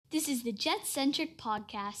This is the Jet-Centric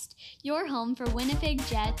Podcast, your home for Winnipeg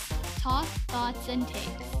Jets talk, thoughts, and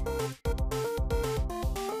takes.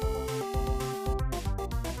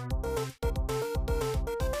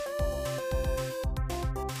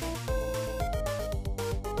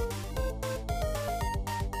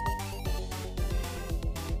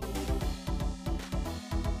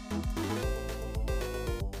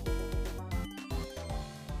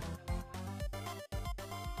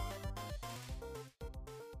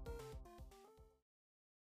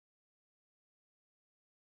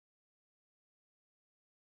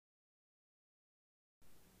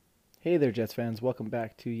 Hey there, Jets fans. Welcome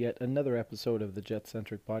back to yet another episode of the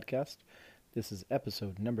Jet-Centric Podcast. This is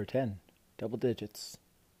episode number 10, double digits.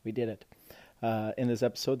 We did it. In this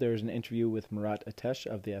episode, there is an interview with Murat Atesh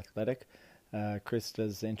of The Athletic. Chris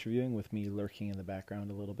does interviewing with me lurking in the background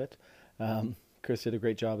a little bit. Chris did a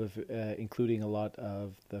great job of including a lot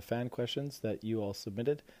of the fan questions that you all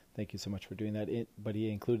submitted. Thank you so much for doing that. But he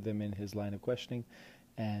included them in his line of questioning.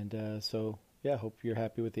 And yeah, hope you're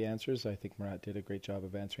happy with the answers. I think Murat did a great job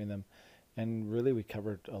of answering them. And really, we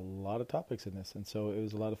covered a lot of topics in this. And so it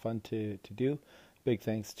was a lot of fun to do. Big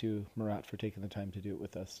thanks to Murat for taking the time to do it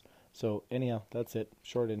with us. So anyhow, that's it.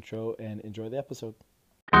 Short intro, and enjoy the episode.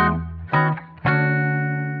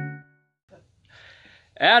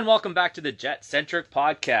 And welcome back to the Jet-Centric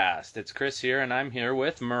Podcast. It's Chris here, and I'm here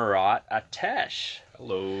with Murat Atesh.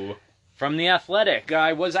 Hello. From The Athletic.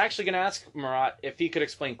 I was actually going to ask Murat if he could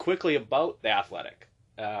explain quickly about The Athletic.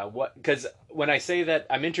 Because when I say that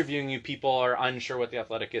I'm interviewing you, people are unsure what The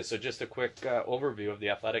Athletic is. So just a quick overview of The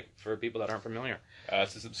Athletic for people that aren't familiar.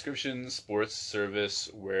 It's a subscription sports service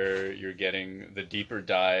where you're getting the deeper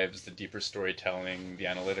dives, the deeper storytelling, the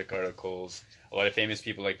analytic articles, a lot of famous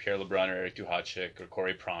people like Pierre LeBrun or Eric Duhatschek or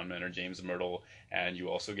Corey Pronman or James Myrtle, and you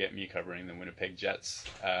also get me covering the Winnipeg Jets.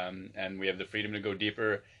 And we have the freedom to go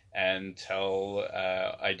deeper and tell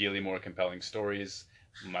ideally more compelling stories.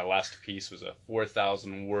 My last piece was a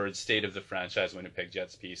 4,000-word state of the franchise Winnipeg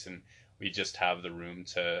Jets piece, and we just have the room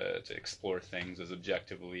to explore things as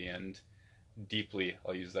objectively and deeply,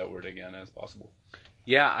 I'll use that word again, as possible.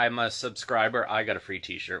 Yeah, I'm a subscriber. I got a free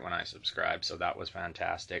t-shirt when I subscribed, so that was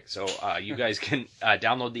fantastic. So you guys can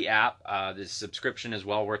download the app. The subscription is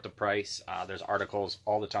well worth the price. There's articles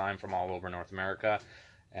all the time from all over North America.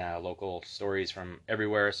 Local stories from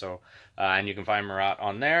everywhere. So, and you can find Murat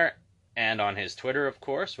on there and on his Twitter, of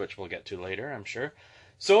course, which we'll get to later, I'm sure.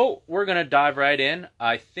 So we're going to dive right in.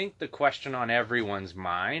 I think the question on everyone's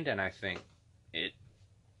mind, and I think it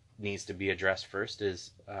needs to be addressed first,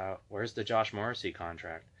 is where's the Josh Morrissey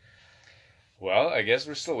contract? Well, I guess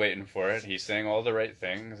we're still waiting for it. He's saying all the right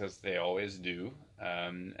things, as they always do.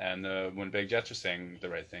 And the Winnipeg Jets are saying the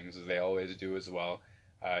right things, as they always do as well.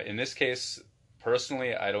 In this case,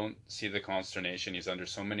 personally, I don't see the consternation. He's under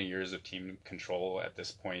so many years of team control at this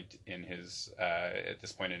point in his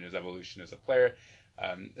evolution as a player.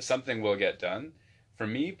 Something will get done. For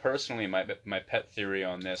me personally, my pet theory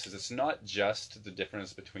on this is it's not just the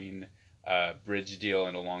difference between a bridge deal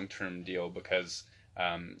and a long-term deal, because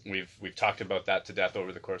we've talked about that to death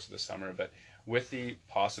over the course of the summer. But with the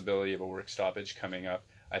possibility of a work stoppage coming up,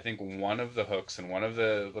 I think one of the hooks and one of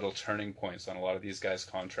the little turning points on a lot of these guys'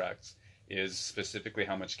 contracts is specifically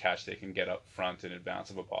how much cash they can get up front in advance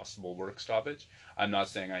of a possible work stoppage. I'm not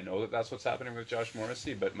saying I know that that's what's happening with Josh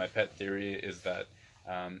Morrissey, but my pet theory is that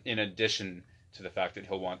in addition to the fact that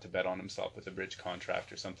he'll want to bet on himself with a bridge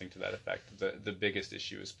contract or something to that effect, the biggest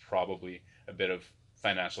issue is probably a bit of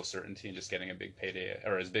financial certainty and just getting a big payday,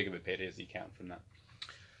 or as big of a payday as he can from that.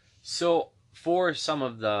 So for some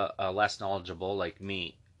of the less knowledgeable like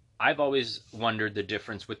me, I've always wondered the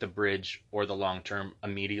difference with the bridge or the long term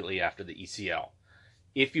immediately after the ECL.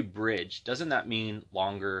 If you bridge, doesn't that mean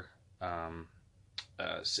longer time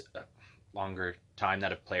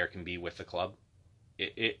that a player can be with the club?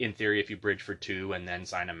 In theory, if you bridge for 2 and then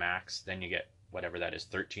sign a max, then you get whatever that is,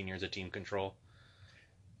 13 years of team control.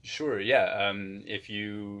 Sure, yeah. If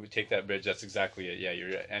you take that bridge, that's exactly it. Yeah, your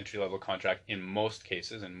entry-level contract in most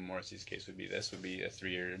cases, and Morrissey's case would be a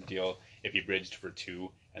 3-year deal if you bridged for 2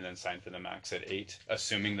 and then signed for the max at 8,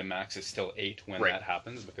 assuming the max is still 8 when that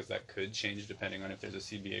happens, because that could change depending on if there's a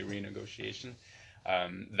CBA renegotiation.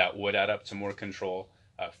 That would add up to more control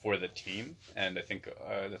for the team, and I think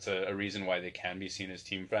that's a reason why they can be seen as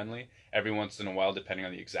team-friendly. Every once in a while, depending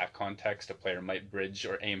on the exact context, a player might bridge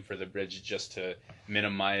or aim for the bridge just to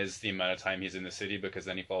minimize the amount of time he's in the city, because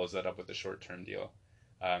then he follows that up with a short-term deal.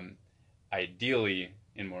 Ideally,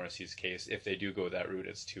 in Morrissey's case, if they do go that route,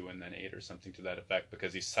 it's 2 and then 8 or something to that effect,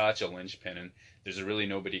 because he's such a linchpin, and there's really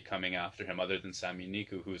nobody coming after him other than Sami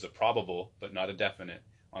Niku, who's a probable but not a definite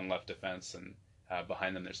on left defense, and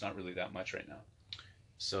behind them, there's not really that much right now.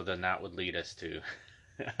 So then that would lead us to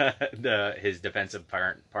his defensive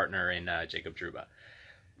partner in Jacob Trouba.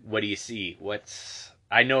 What do you see?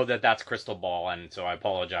 I know that's crystal ball, and so I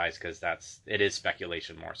apologize because it is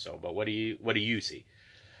speculation more so. But what do you see?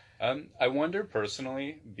 I wonder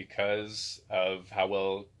personally, because of how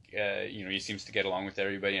well he seems to get along with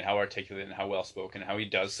everybody, and how articulate and how well spoken, how he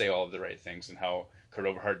does say all of the right things, and how Kurt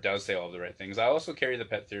Overhart does say all of the right things. I also carry the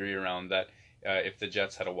pet theory around that if the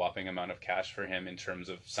Jets had a whopping amount of cash for him in terms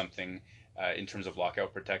of something, in terms of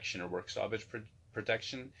lockout protection or work stoppage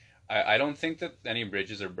protection, I don't think that any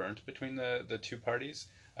bridges are burnt between the two parties.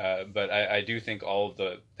 But I do think all of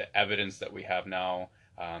the evidence that we have now,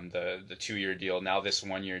 the 2-year deal, now this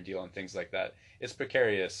 1-year deal, and things like that, it's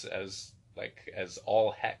precarious as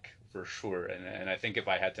all heck for sure. And I think if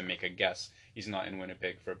I had to make a guess, he's not in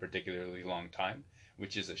Winnipeg for a particularly long time,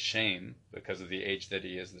 which is a shame because of the age that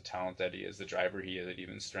he is, the talent that he is, the driver he is at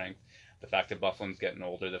even strength, the fact that Byfuglien's getting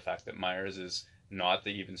older, the fact that Myers is not the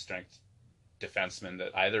even strength defenseman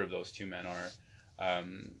that either of those two men are.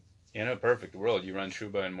 In a perfect world, you run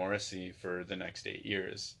Trouba and Morrissey for the next 8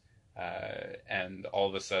 years, and all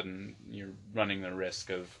of a sudden you're running the risk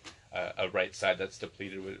of a right side that's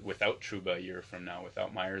depleted without Trouba a year from now,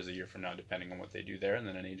 without Myers a year from now, depending on what they do there, and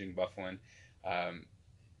then an aging Byfuglien.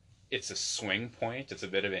 It's a swing point. It's a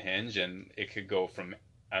bit of a hinge, and it could go from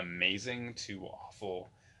amazing to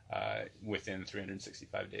awful within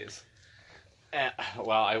 365 days.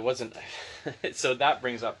 Well, I wasn't. So that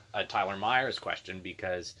brings up a Tyler Myers question,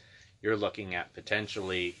 because you're looking at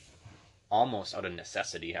potentially almost out of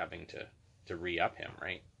necessity having to re-up him,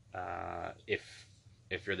 right?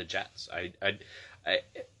 If you're the Jets,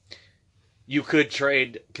 you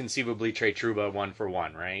could conceivably trade Trouba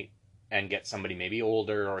 1-for-1, right? And get somebody maybe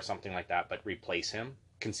older or something like that, but replace him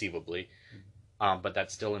conceivably. But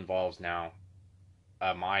that still involves now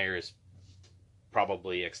Myers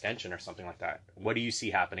probably extension or something like that. What do you see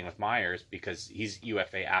happening with Myers? Because he's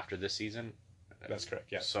UFA after this season. That's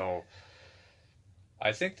correct, yeah. So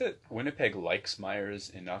I think that Winnipeg likes Myers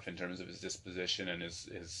enough in terms of his disposition and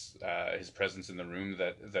his presence in the room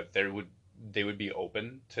that they would be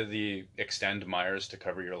open to the extend Myers to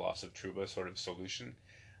cover your loss of Trouba sort of solution.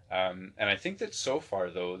 And I think that so far,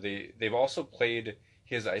 though, they've also played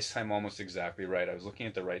his ice time almost exactly right. I was looking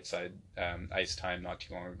at the right side ice time not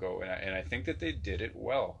too long ago, and I think that they did it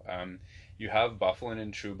well. You have Byfuglien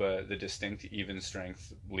and Trouba, the distinct even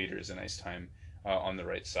strength leaders in ice time on the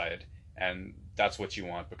right side, and that's what you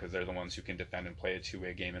want because they're the ones who can defend and play a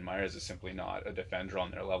two-way game, and Myers is simply not a defender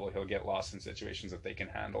on their level. He'll get lost in situations that they can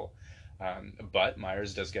handle. But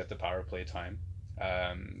Myers does get the power play time,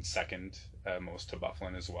 second most to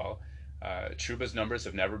Byfuglien as well. Trouba's numbers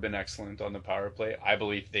have never been excellent on the power play. I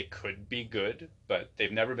believe they could be good, but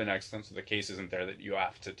they've never been excellent, so the case isn't there that you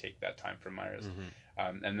have to take that time from Myers.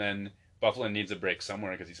 Mm-hmm. And then Byfuglien needs a break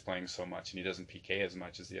somewhere because he's playing so much, and he doesn't PK as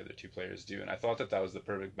much as the other two players do. And I thought that was the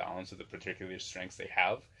perfect balance of the particular strengths they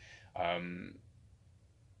have.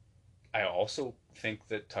 I also think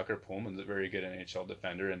that Tucker Pullman's a very good NHL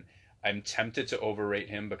defender, and I'm tempted to overrate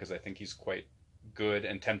him because I think he's quite good,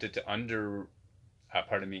 and tempted to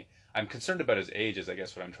I'm concerned about his age, is I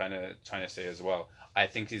guess what I'm trying to say as well. I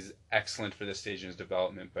think he's excellent for this stage in his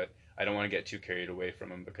development, but I don't want to get too carried away from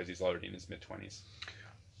him because he's already in his mid-20s.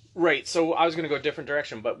 Right, so I was going to go a different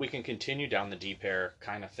direction, but we can continue down the D pair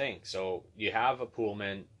kind of thing. So you have a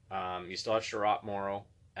Pullman, you still have Sherratt Morrow,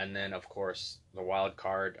 and then, of course, the wild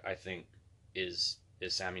card, I think, is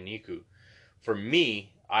Sami Niku. For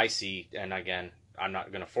me, I see, and again, I'm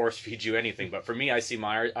not going to force feed you anything, but for me, I see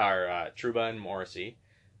Trouba and Morrissey.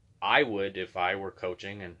 I would, if I were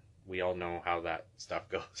coaching, and we all know how that stuff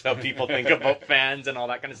goes, how people think about fans and all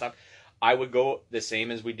that kind of stuff, I would go the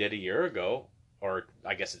same as we did a year ago, or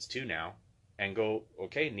I guess it's 2 now, and go,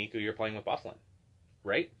 okay, Niku, you're playing with Byfuglien,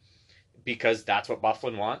 right? Because that's what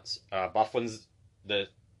Byfuglien wants. Byfuglien's the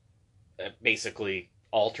basically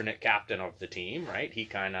alternate captain of the team, right? He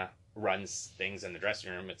kind of runs things in the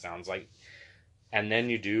dressing room, it sounds like. And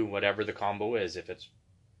then you do whatever the combo is, if it's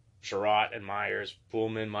Sherratt and Myers,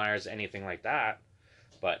 Pullman, Myers, anything like that.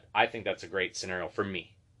 But I think that's a great scenario for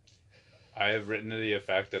me. I have written to the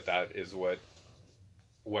effect that is what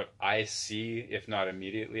I see, if not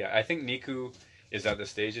immediately. I think Niku is at the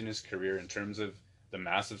stage in his career in terms of the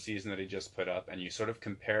massive season that he just put up, and you sort of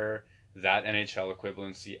compare that NHL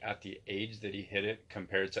equivalency at the age that he hit it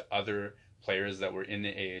compared to other players that were in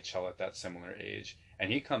the AHL at that similar age.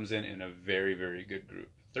 And he comes in a very, very good group.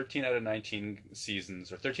 13 out of 19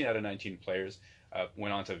 seasons, or 13 out of 19 players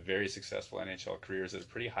went on to very successful NHL careers at a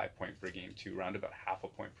pretty high point per game too, around about half a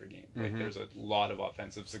point per game. Like, there's a lot of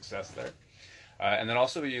offensive success there. And then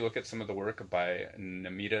also you look at some of the work by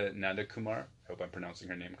Namita Nandakumar, I hope I'm pronouncing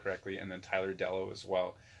her name correctly, and then Tyler Dello as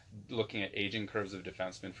well, looking at aging curves of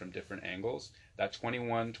defensemen from different angles. That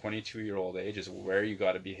 21, 22-year-old age is where you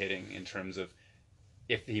got to be hitting in terms of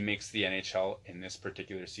if he makes the NHL in this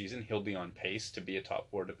particular season, he'll be on pace to be a top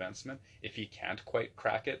 4 defenseman. If he can't quite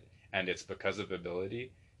crack it, and it's because of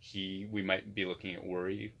ability, we might be looking at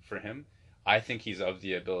worry for him. I think he's of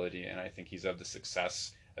the ability, and I think he's of the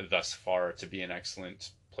success thus far to be an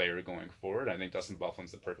excellent player going forward. I think Dustin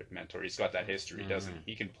Byfuglien's the perfect mentor. He's got that history, doesn't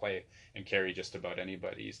he? He can play and carry just about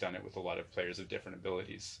anybody. He's done it with a lot of players of different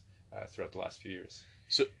abilities throughout the last few years.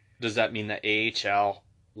 So does that mean that AHL,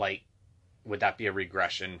 like, would that be a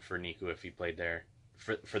regression for Niku if he played there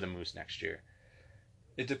for the Moose next year?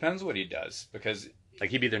 It depends what he does, because like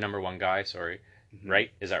he'd be their number 1 guy. Sorry, right?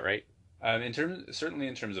 Is that right? Certainly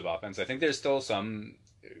in terms of offense, I think there's still some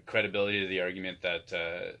credibility to the argument that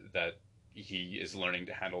that he is learning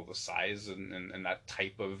to handle the size and that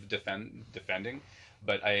type of defending.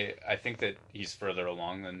 But I think that he's further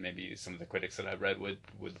along than maybe some of the critics that I've read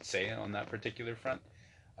would say on that particular front.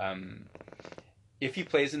 If he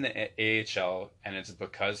plays in the AHL and it's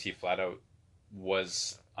because he flat out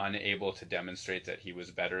was unable to demonstrate that he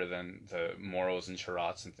was better than the Moros and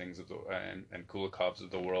Chirats and things and Kulikovs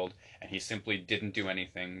of the world, and he simply didn't do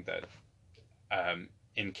anything that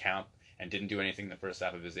in camp and didn't do anything the first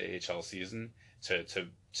half of his AHL season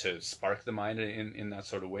to spark the mind in that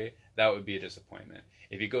sort of way, that would be a disappointment.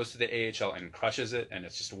 If he goes to the AHL and crushes it, and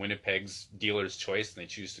it's just Winnipeg's dealer's choice, and they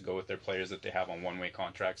choose to go with their players that they have on one-way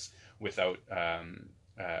contracts without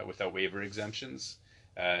waiver exemptions,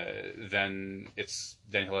 then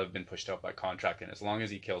he'll have been pushed out by contract. And as long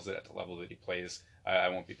as he kills it at the level that he plays, I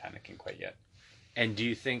won't be panicking quite yet. And do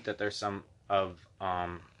you think that there's some of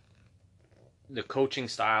the coaching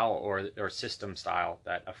style or system style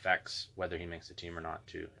that affects whether he makes the team or not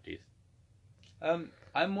too? Do you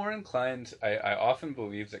I'm more inclined. I often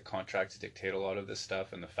believe that contracts dictate a lot of this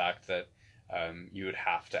stuff, and the fact that you would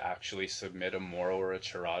have to actually submit a Morrow or a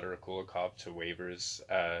Chiarot or a Kulikov to waivers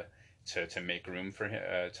to make room for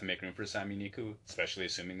Sami Niku, especially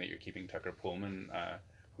assuming that you're keeping Tucker Pullman,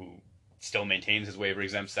 who still maintains his waiver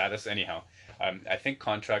exempt status. Anyhow, I think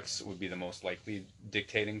contracts would be the most likely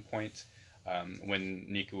dictating point. When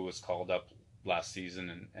Niku was called up last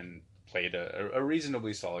season and played a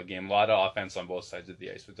reasonably solid game, a lot of offense on both sides of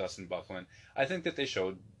the ice with Dustin Byfuglien, I think that they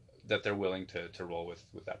showed that they're willing to roll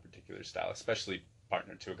with that particular style, especially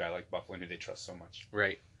partnered to a guy like Byfuglien who they trust so much.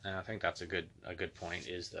 Right, and I think that's a good point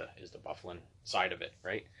is the Byfuglien side of it,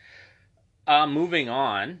 right? Moving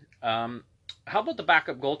on, how about the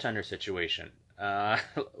backup goaltender situation?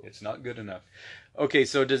 It's not good enough. Okay,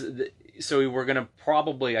 so we're gonna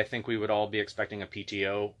probably, I think we would all be expecting a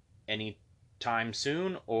PTO anytime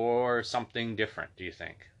soon, or something different, do you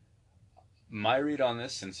think? My read on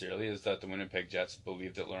this, sincerely, is that the Winnipeg Jets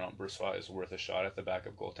believe that Laurent Brossoit is worth a shot at the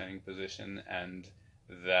backup goaltending position, and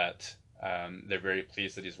that they're very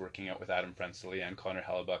pleased that he's working out with Adam Frensley and Connor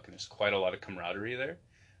Hellebuck, and there's quite a lot of camaraderie there.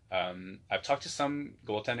 I've talked to some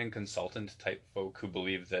goaltending consultant type folk who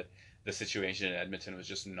believe that the situation in Edmonton was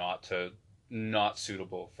just not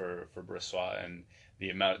suitable for Brossoit, and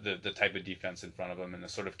the type of defense in front of him and the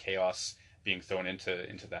sort of chaos being thrown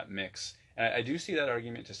into that mix. And I do see that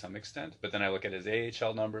argument to some extent, but then I look at his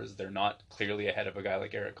AHL numbers. They're not clearly ahead of a guy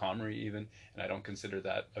like Eric Comrie even, and I don't consider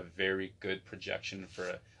that a very good projection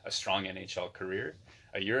for a strong NHL career.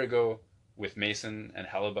 A year ago, with Mason and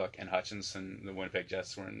Hellebuck and Hutchinson, the Winnipeg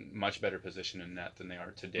Jets were in much better position in net than they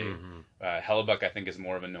are today. Mm-hmm. Hellebuck, I think, is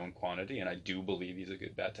more of a known quantity, and I do believe he's a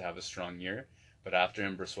good bet to have a strong year. But after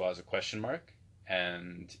him, Brossoit is a question mark,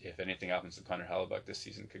 and if anything happens to Connor Hellebuck this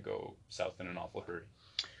season, could go south in an awful hurry.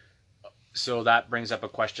 So that brings up a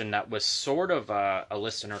question that was sort of a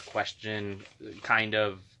listener question, kind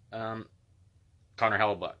of. Connor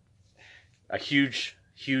Hellebuck, a huge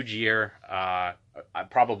year,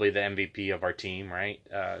 probably the MVP of our team, right?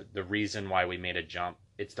 The reason why we made a jump.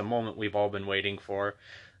 It's the moment we've all been waiting for.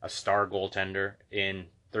 A star goaltender. In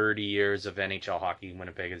 30 years of NHL hockey,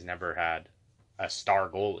 Winnipeg has never had a star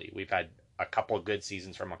goalie. We've had a couple of good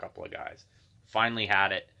seasons from a couple of guys. Finally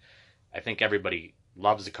had it. I think everybody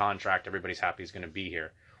loves the contract. Everybody's happy he's going to be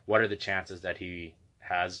here. What are the chances that he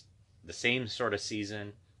has the same sort of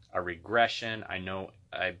season, a regression?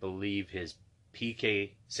 I believe his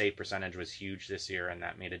PK save percentage was huge this year, and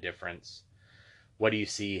that made a difference. What do you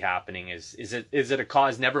see happening? Is it a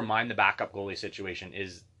cause? Never mind the backup goalie situation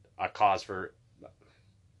is a cause for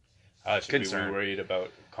concern. Be worried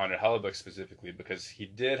about Connor Hellebuck specifically, because he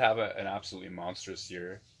did have an absolutely monstrous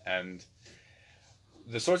year, and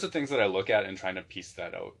the sorts of things that I look at in trying to piece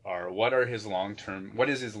that out are what is his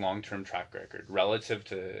long-term track record relative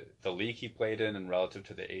to the league he played in and relative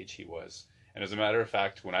to the age he was. And as a matter of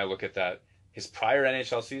fact, when I look at that, his prior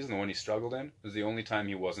NHL season, the one he struggled in, was the only time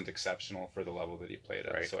he wasn't exceptional for the level that he played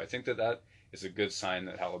at. Right. So I think that is a good sign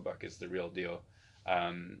that Hellebuyck is the real deal.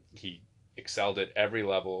 He excelled at every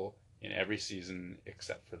level in every season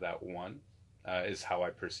except for that one. Is how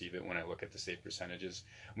I perceive it when I look at the save percentages.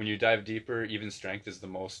 When you dive deeper, even strength is the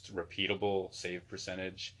most repeatable save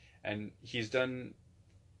percentage, and he's done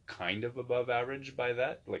kind of above average by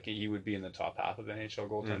that. Like, he would be in the top half of NHL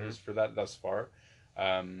goaltenders for that thus far.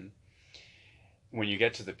 When you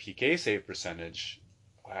get to the PK save percentage,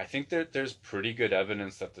 I think there's pretty good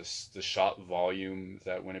evidence that the shot volume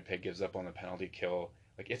that Winnipeg gives up on the penalty kill,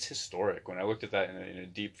 like, it's historic. When I looked at that in a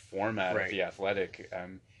deep format of The Athletic,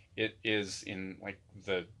 it is in like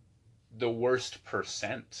the worst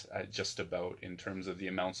percent just about in terms of the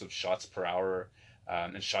amounts of shots per hour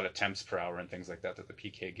and shot attempts per hour and things like that the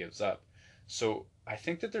PK gives up. So I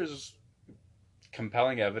think that there's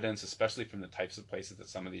compelling evidence, especially from the types of places that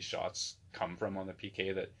some of these shots come from on the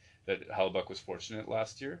PK, that Hellebuyck was fortunate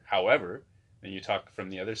last year. However, when you talk from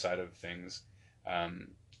the other side of things,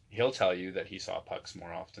 he'll tell you that he saw pucks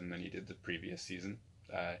more often than he did the previous season.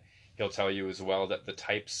 He'll tell you as well that the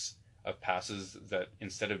types of passes that,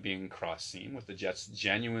 instead of being cross-seam with the Jets,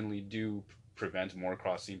 genuinely do prevent more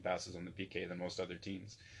cross-seam passes on the PK than most other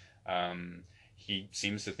teams. He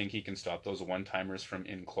seems to think he can stop those one-timers from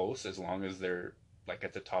in close as long as they're like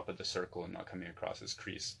at the top of the circle and not coming across his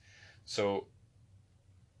crease. So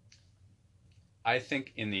I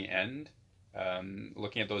think in the end,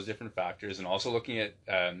 looking at those different factors and also looking at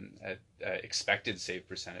expected save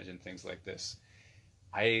percentage and things like this,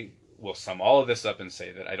 I will sum all of this up and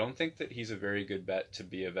say that I don't think that he's a very good bet to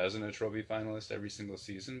be a Vezina Trophy finalist every single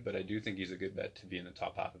season, but I do think he's a good bet to be in the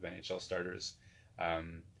top half of NHL starters.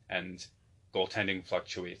 And goaltending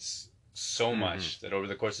fluctuates so much that over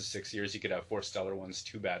the course of 6 years, you could have 4 stellar ones,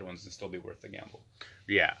 2 bad ones, and still be worth the gamble.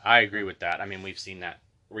 Yeah, I agree with that. I mean, we've seen that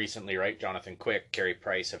recently, right? Jonathan Quick, Carey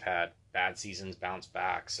Price have had bad seasons, bounce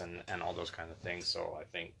backs, and all those kind of things. So I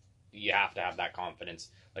think you have to have that confidence,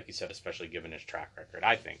 like you said, especially given his track record,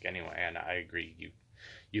 I think, anyway. And I agree,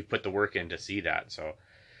 you've put the work in to see that.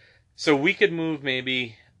 So we could move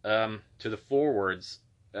maybe to the forwards.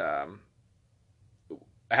 I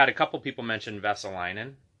had a couple people mention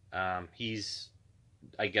Vesalainen. He's,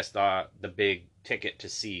 I guess, the big ticket to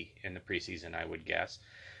see in the preseason, I would guess.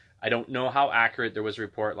 I don't know how accurate. There was a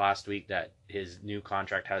report last week that his new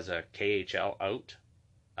contract has a KHL out.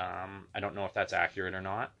 I don't know if that's accurate or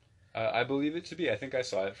not. I believe it to be. I think I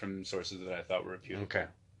saw it from sources that I thought were reputable. Okay.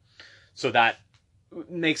 So that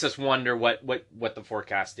makes us wonder what the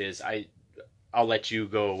forecast is. I'll let you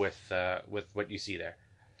go with what you see there.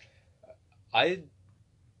 I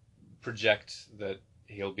project that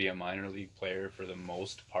he'll be a minor league player for the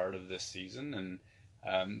most part of this season,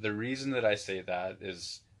 and the reason that I say that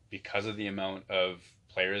is because of the amount of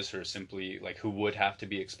players who are simply who would have to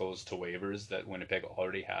be exposed to waivers that Winnipeg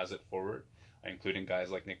already has at forward, including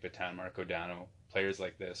guys like Nick Petan, Marko Dano, players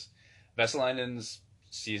like this. Vesalainen's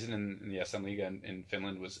season in the SM Liga in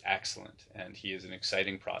Finland was excellent, and he is an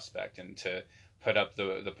exciting prospect. And to put up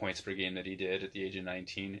the points per game that he did at the age of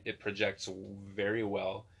 19, it projects very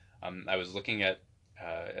well. I was looking at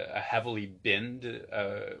a heavily binned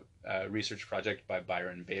research project by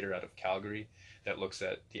Byron Bader out of Calgary that looks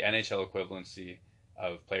at the NHL equivalency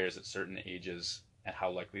of players at certain ages and how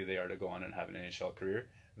likely they are to go on and have an NHL career.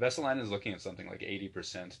 Vesalainen is looking at something like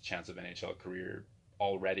 80% chance of NHL career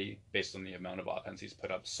already based on the amount of offense he's put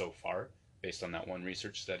up so far, based on that one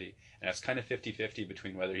research study. And that's kind of 50-50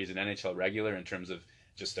 between whether he's an NHL regular in terms of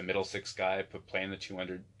just a middle six guy playing the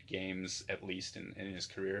 200 games at least in his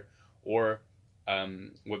career, or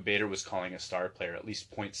what Bader was calling a star player, at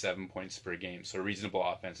least 0.7 points per game, so a reasonable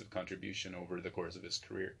offensive contribution over the course of his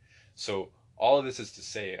career. So all of this is to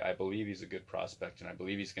say, I believe he's a good prospect, and I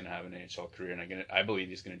believe he's going to have an NHL career, and I believe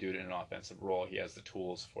he's going to do it in an offensive role. He has the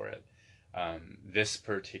tools for it. This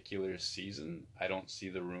particular season, I don't see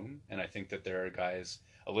the room, and I think that there are guys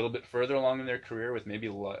a little bit further along in their career with maybe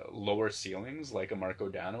lower ceilings, like a Marko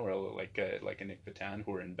Dano or like a Nick Petan,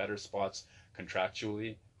 who are in better spots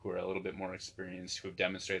contractually, who are a little bit more experienced, who have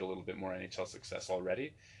demonstrated a little bit more NHL success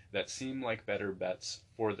already, that seem like better bets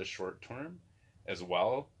for the short term as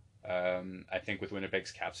well. I think with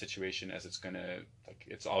Winnipeg's cap situation, as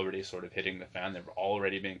it's already sort of hitting the fan. There have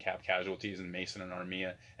already been cap casualties in Mason and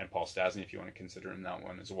Armia and Paul Stastny, if you want to consider him that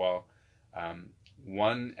one as well.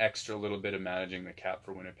 One extra little bit of managing the cap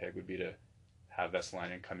for Winnipeg would be to have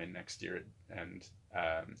Vesalainen come in next year and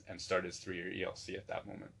and start his 3-year ELC at that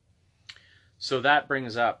moment. So that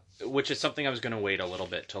brings up, which is something I was going to wait a little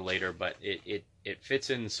bit till later, but it fits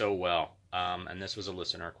in so well. And this was a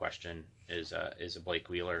listener question, is a Blake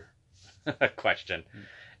Wheeler question.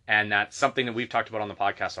 And that's something that we've talked about on the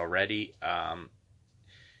podcast already.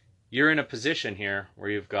 You're in a position here where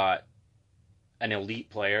you've got an elite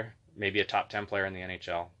player, maybe a top 10 player in the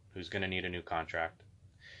NHL, who's going to need a new contract.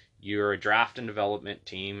 You're a draft and development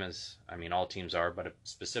team, as I mean all teams are, but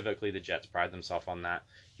specifically the Jets pride themselves on that.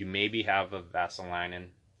 You maybe have a Vesalainen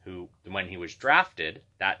who, when he was drafted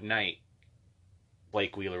that night,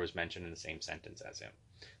 Blake Wheeler was mentioned in the same sentence as him,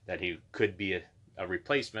 that he could be a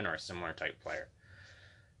replacement or a similar type player.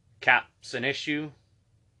 Cap's an issue.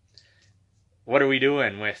 What are we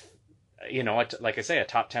doing with, like I say, a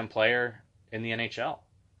top 10 player in the NHL?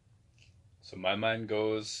 So my mind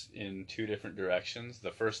goes in two different directions. The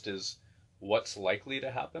first is what's likely to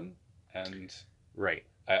happen. And right.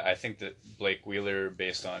 I think that Blake Wheeler,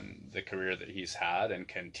 based on the career that he's had and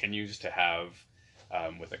continues to have,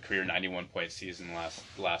 with a career 91-point season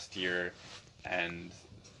last year, and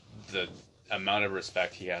the amount of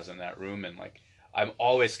respect he has in that room, and like, I'm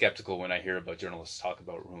always skeptical when I hear about journalists talk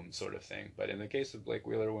about room sort of thing. But in the case of Blake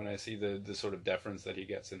Wheeler, when I see the sort of deference that he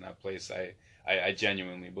gets in that place, I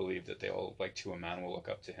genuinely believe that they all, like to a man, will look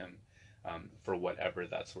up to him for whatever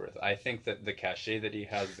that's worth. I think that the cachet that he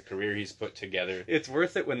has, the career he's put together, it's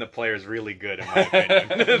worth it when the player's really good, in my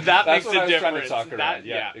opinion. That makes a difference.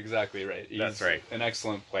 Yeah, exactly right. That's right. An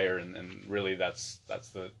excellent player, and really that's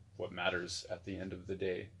what matters at the end of the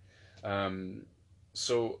day.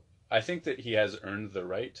 So I think that he has earned the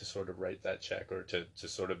right to sort of write that check, or to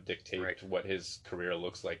sort of dictate what his career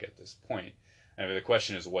looks like at this point. And the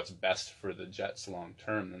question is what's best for the Jets long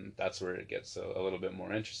term, and that's where it gets a little bit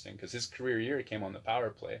more interesting, because his career year came on the power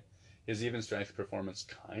play. His even strength performance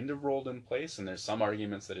kind of rolled in place, and there's some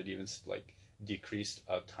arguments that it even like decreased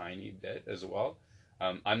a tiny bit as well.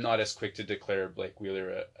 I'm not as quick to declare Blake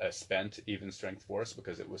Wheeler a spent even strength force,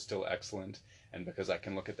 because it was still excellent, and because I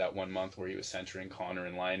can look at that 1 month where he was centering Connor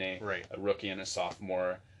and Laine, a rookie and a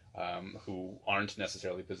sophomore, who aren't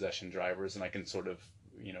necessarily possession drivers, and I can sort of,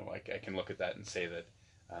 I can look at that and say that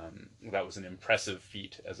that was an impressive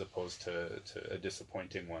feat as opposed to a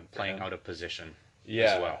disappointing one. Playing out of position.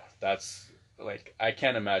 Yeah, as well. That's like, I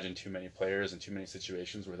can't imagine too many players and too many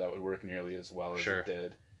situations where that would work nearly as well as it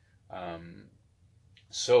did.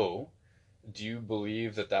 So, do you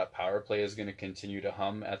believe that power play is going to continue to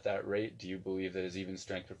hum at that rate? Do you believe that his even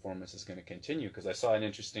strength performance is going to continue? Because I saw an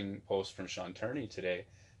interesting post from Sean Turney today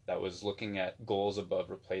that was looking at goals above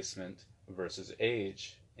replacement versus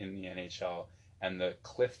age in the NHL, and the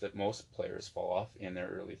cliff that most players fall off in their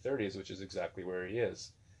early 30s, which is exactly where he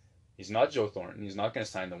is. He's not Joe Thornton. He's not going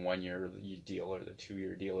to sign the 1-year deal or the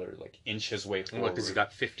 2-year deal, or like inch his way forward. Well, because he's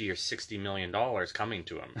got $50 or $60 million coming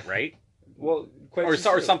to him, right? Well, or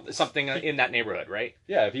something in that neighborhood, right?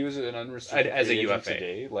 Yeah, if he was an unrestricted as a free agent UFA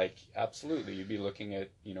today, like absolutely, you'd be looking at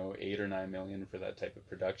 8 or 9 million for that type of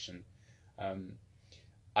production.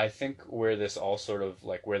 I think where this all sort of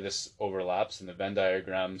like where this overlaps and the Venn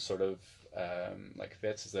diagram sort of like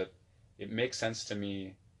fits is that it makes sense to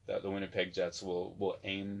me that the Winnipeg Jets will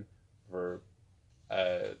aim for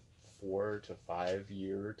a 4 to 5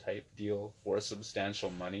 year type deal for substantial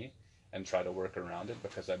money, and try to work around it,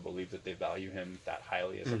 because I believe that they value him that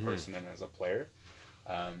highly as a person and as a player.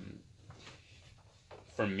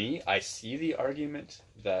 For me, I see the argument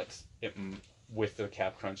that with the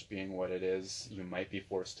cap crunch being what it is, you might be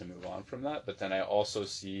forced to move on from that. But then I also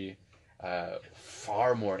see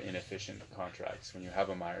far more inefficient contracts when you have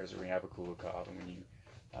a Myers or when you have a Kulikov, and when you,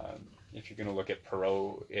 if you're going to look at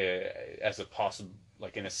Perreault as a possible,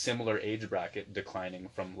 like in a similar age bracket, declining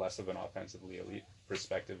from less of an offensively elite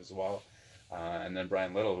perspective as well. And then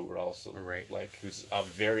Brian Little, who we're also who's a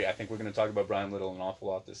very, I think we're going to talk about Brian Little an awful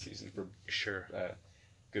lot this season for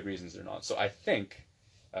good reasons or not. So I think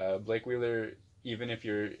Blake Wheeler, even if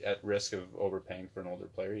you're at risk of overpaying for an older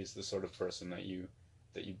player, he's the sort of person that you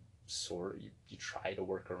try to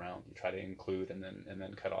work around, you try to include, and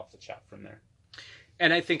then cut off the chat from there.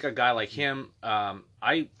 And I think a guy like him, I'm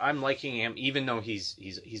liking him, even though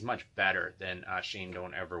he's much better than Shane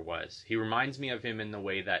Doan ever was. He reminds me of him in the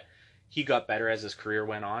way that he got better as his career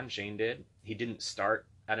went on. Shane did. He didn't start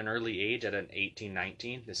at an early age, at an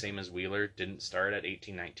 18-19, the same as Wheeler didn't start at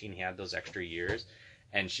 18-19. He had those extra years.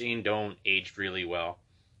 And Shane Doan aged really well.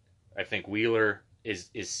 I think Wheeler is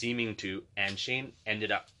seeming to, and Shane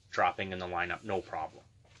ended up dropping in the lineup, no problem.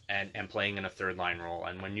 And playing in a third line role.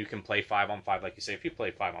 And when you can play 5-on-5, like you say, if you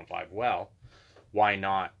play 5-on-5 well, why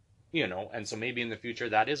not? And so maybe in the future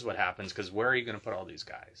that is what happens, because where are you going to put all these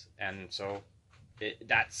guys? And so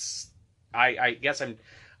I guess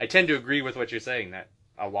I tend to agree with what you're saying, that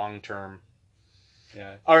a long-term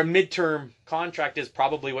Yeah. or a mid-term contract is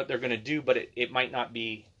probably what they're going to do, but it might not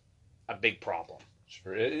be a big problem.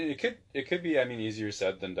 Sure. It could be, I mean, easier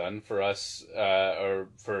said than done for us, or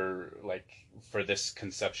for this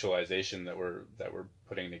conceptualization that we're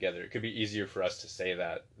putting together. It could be easier for us to say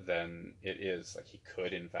that than it is. Like, he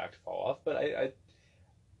could in fact fall off, but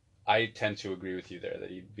I tend to agree with you there that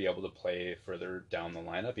he'd be able to play further down the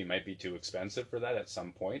lineup. He might be too expensive for that at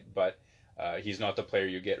some point, but he's not the player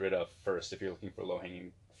you get rid of first if you're looking for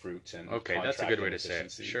low-hanging fruit and okay, that's a good way to say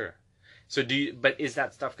it. Sure. So but is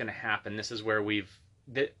that stuff going to happen? This is where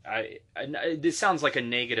this sounds like a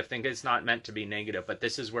negative thing. It's not meant to be negative, but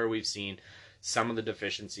this is where we've seen some of the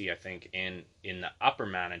deficiency, I think, in the upper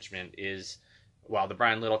management is, while the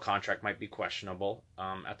Brian Little contract might be questionable,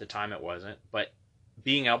 at the time it wasn't, but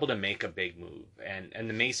being able to make a big move. And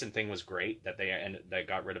the Mason thing was great that they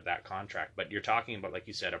got rid of that contract. But you're talking about, like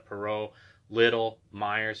you said, a Perreault, Little,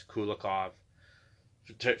 Myers, Kulikov,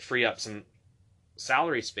 to free up some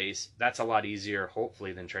salary space. That's a lot easier,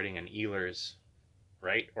 hopefully, than trading an Ehlers,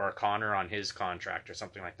 right? Or a Connor on his contract or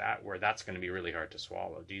something like that, where that's going to be really hard to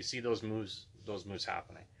swallow. Do you see those moves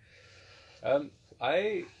happening?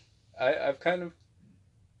 I've kind of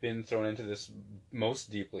been thrown into this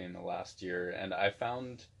most deeply in the last year, and I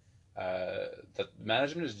found that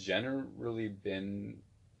management has generally been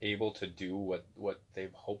able to do what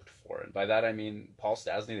they've hoped for, and by that I mean Paul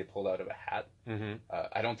Stastny they pulled out of a hat. Mm-hmm.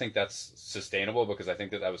 I don't think that's sustainable because I think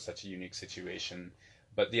that was such a unique situation.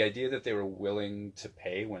 But the idea that they were willing to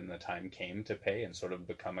pay when the time came to pay and sort of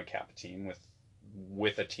become a cap team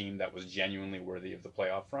with a team that was genuinely worthy of the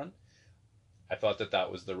playoff run, I thought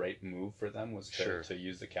that was the right move for them, was to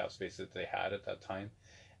use the cap space that they had at that time.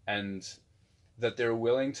 And that they're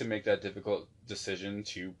willing to make that difficult decision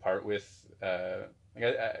to part with...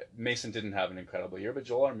 Mason didn't have an incredible year, but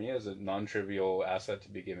Joel Armia is a non-trivial asset to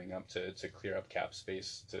be giving up to clear up cap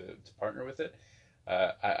space to partner with it.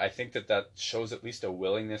 I think that shows at least a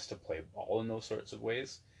willingness to play ball in those sorts of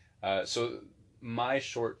ways. So my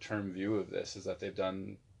short-term view of this is that they've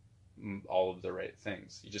done all of the right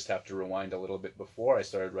things. You just have to rewind a little bit before I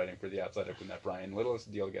started writing for The Athletic when that Brian Little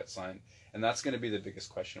deal gets signed. And that's going to be the biggest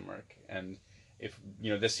question mark. And if,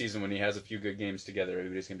 this season when he has a few good games together,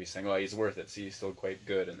 everybody's going to be saying, oh, he's worth it. See, he's still quite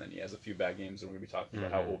good. And then he has a few bad games and we're going to be talking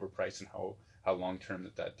about how overpriced and how long-term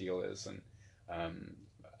that deal is. And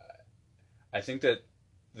I think that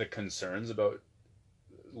the concerns about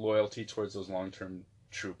loyalty towards those long-term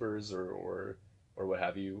troopers or what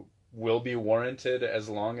have you will be warranted as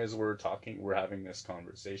long as we're having this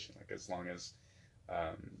conversation. Like as long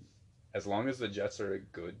as the Jets are a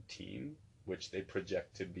good team, which they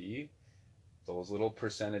project to be, those little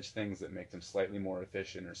percentage things that make them slightly more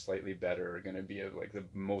efficient or slightly better are going to be of like the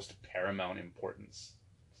most paramount importance.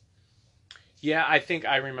 Yeah, I think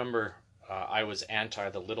I remember I was anti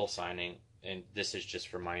the Little signing, and this is just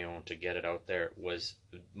for my own, to get it out there, was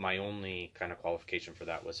my only kind of qualification for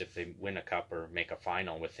that was if they win a cup or make a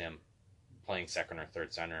final with him playing second or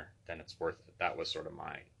third center, then it's worth it. That was sort of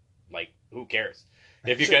my, like, who cares?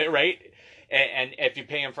 If you get it right, and if you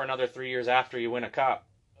pay him for another 3 years after you win a cup,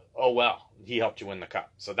 oh well, he helped you win the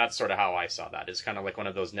cup. So that's sort of how I saw that. It's kind of like one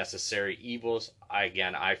of those necessary evils.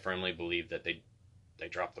 I firmly believe that they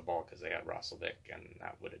dropped the ball because they had Roslovic, and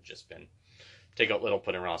that would have just been take out Little,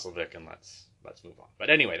 put in Roslovic, and let's move on. But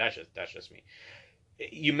anyway, that's just me.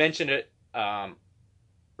 You mentioned it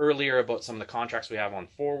earlier about some of the contracts we have on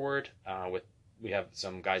forward. We have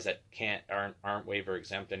some guys that aren't waiver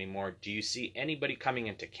exempt anymore. Do you see anybody coming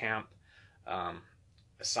into camp,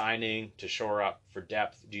 signing to shore up for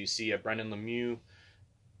depth? Do you see a Brendan Lemieux,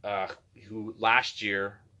 who last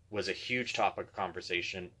year was a huge topic of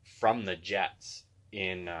conversation from the Jets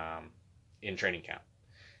in training camp?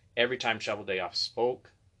 Every time Cheveldayoff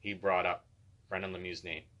spoke, he brought up Brendan Lemieux's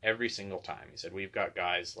name every single time. He said, we've got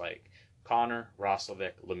guys like Connor,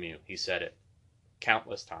 Roslovic, Lemieux. He said it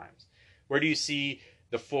countless times. Where do you see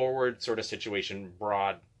the forward sort of situation,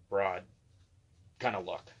 broad kind of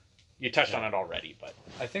look? You touched on it already, but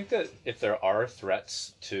I think that if there are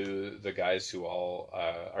threats to the guys who all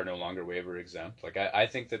are no longer waiver exempt, like I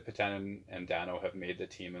think that Petan and Dano have made the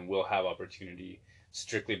team and will have opportunity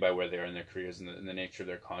strictly by where they are in their careers and the nature of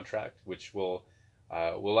their contract, which will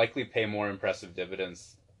likely pay more impressive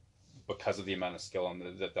dividends because of the amount of skill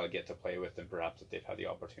that they'll get to play with than perhaps that they've had the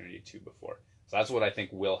opportunity to before. So that's what I think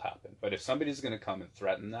will happen. But if somebody's going to come and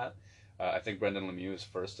threaten that, I think Brendan Lemieux is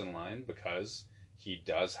first in line because he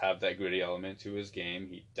does have that gritty element to his game.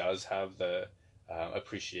 He does have the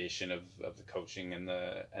appreciation of the coaching and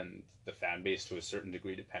the fan base to a certain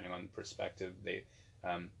degree, depending on perspective.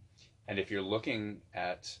 And if you're looking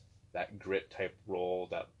at that grit type role,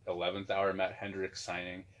 that 11th hour Matt Hendricks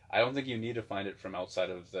signing, I don't think you need to find it from outside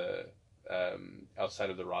of the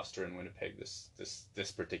roster in Winnipeg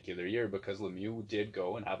this particular year, because Lemieux did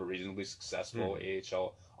go and have a reasonably successful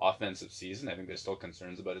AHL offensive season. I think there's still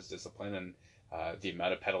concerns about his discipline and the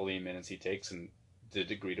amount of penalty minutes he takes and the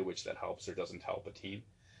degree to which that helps or doesn't help a team.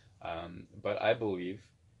 But I believe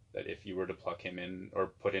that if you were to pluck him in or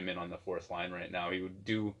put him in on the fourth line right now,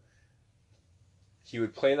 he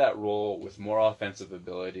would play that role with more offensive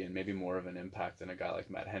ability and maybe more of an impact than a guy like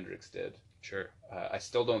Matt Hendricks did. Sure. I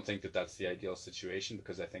still don't think that that's the ideal situation,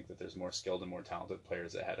 because I think that there's more skilled and more talented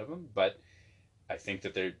players ahead of him. But I think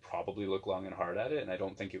that they'd probably look long and hard at it, and I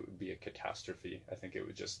don't think it would be a catastrophe. I think it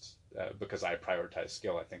would just, because I prioritize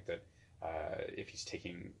skill, I think that if he's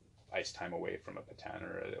taking ice time away from a Patan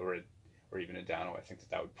or even a Dano, I think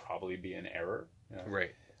that would probably be an error. You know?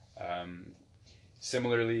 Right.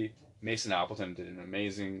 Similarly, Mason Appleton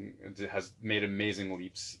has made amazing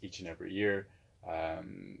leaps each and every year.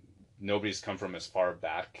 Nobody's come from as far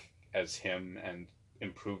back as him and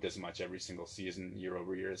improved as much every single season, year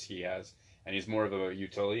over year, as he has. And he's more of a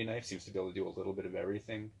utility knife, seems to be able to do a little bit of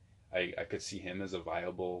everything. I could see him as a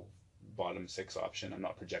viable bottom six option. I'm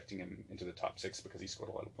not projecting him into the top six because he scored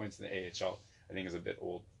a lot of points in the AHL. I think is a bit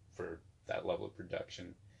old for that level of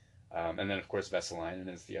production. And then of course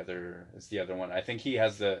Vesalainen is the other one. I think he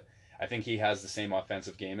has the same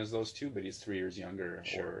offensive game as those two, but he's 3 years younger.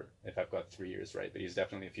 Sure. Or if I've got 3 years right, but he's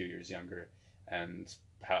definitely a few years younger and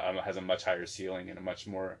has a much higher ceiling and a much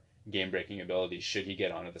more game-breaking ability should he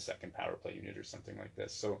get onto the second power play unit or something like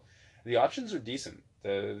this. So the options are decent.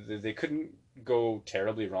 They couldn't go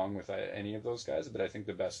terribly wrong with any of those guys, but I think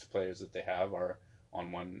the best players that they have are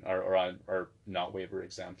are not waiver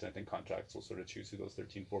exempt. I think contracts will sort of choose who those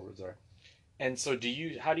 13 forwards are. And so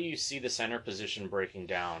how do you see the center position breaking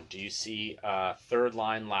down? Do you see third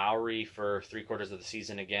line Lowry for 3/4 of the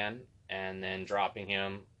season again, and then dropping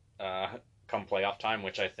him come playoff time,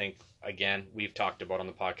 which I think, again, we've talked about on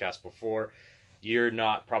the podcast before. You're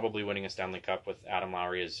not probably winning a Stanley Cup with Adam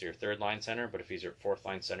Lowry as your third line center, but if he's your fourth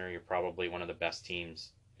line center, you're probably one of the best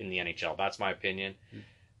teams in the NHL. That's my opinion.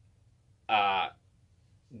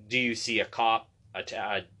 Do you see a Kopp, a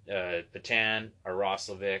Patan, a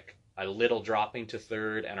Roslovic, a Little dropping to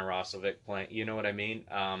third, and a Roslovic playing? You know what I mean?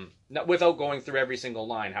 Without going through every single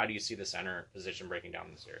line, how do you see the center position breaking down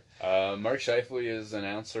this year? Mark Scheifele is an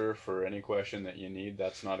answer for any question that you need.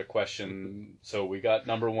 That's not a question. So we got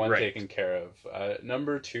number one taken care of.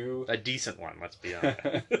 Number two, a decent one. Let's be honest.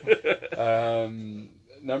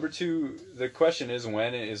 Number two, the question is,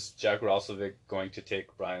 when is Jack Roslovic going to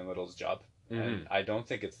take Brian Little's job? Mm-hmm. And I don't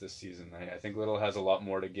think it's this season. I think Little has a lot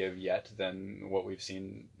more to give yet than what we've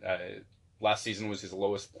seen. Last season was his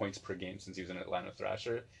lowest points per game since he was an Atlanta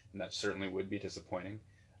Thrasher, and that certainly would be disappointing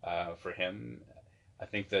for him. I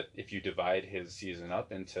think that if you divide his season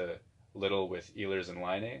up into Little with Ehlers and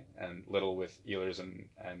Laine and Little with Ehlers and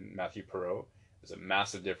Matthew Perreault, there's a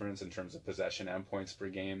massive difference in terms of possession and points per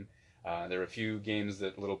game. There were a few games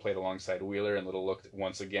that Little played alongside Wheeler, and Little looked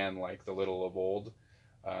once again like the Little of old.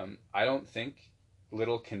 I don't think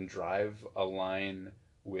Little can drive a line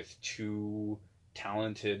with two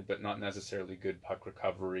talented but not necessarily good puck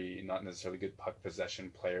recovery, not necessarily good puck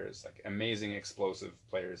possession players, like amazing explosive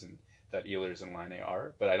players that Ehlers and Laine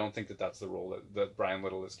are. But I don't think that that's the role that Brian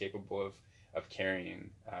Little is capable of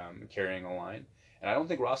carrying a line. And I don't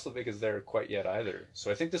think Roslovic is there quite yet either.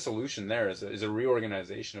 So I think the solution there is a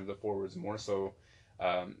reorganization of the forwards more so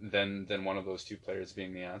than one of those two players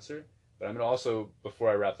being the answer. But I'm going to also,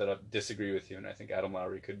 before I wrap that up, disagree with you, and I think Adam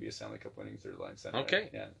Lowry could be a Stanley Cup winning third line center.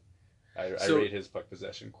 Okay. Yeah. I rate his puck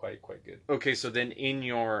possession quite good. Okay, so then in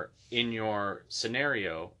your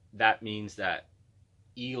scenario, that means that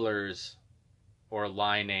Ehlers or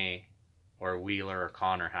Laine or Wheeler or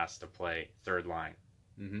Connor has to play third line.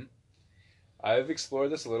 Mm-hmm. I've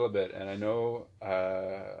explored this a little bit, and I know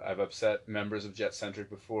I've upset members of Jet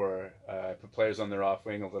Centric before. I put players on their off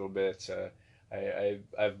wing a little bit.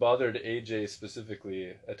 I've bothered AJ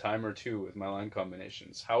specifically a time or two with my line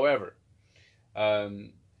combinations. However,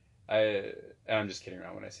 and I'm just kidding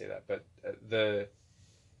around when I say that, but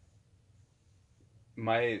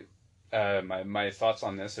my thoughts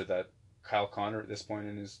on this are that Kyle Connor at this point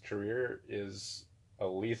in his career is a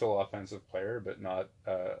lethal offensive player, but not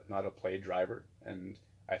a play driver, and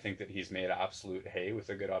I think that he's made absolute hay with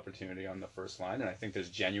a good opportunity on the first line, and I think there's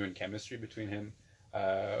genuine chemistry between him,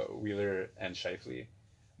 Wheeler and Scheifele,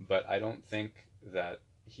 but I don't think that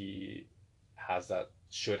he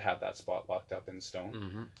should have that spot locked up in stone.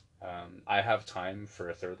 Mm-hmm. I have time for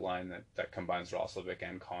a third line that combines Roslovic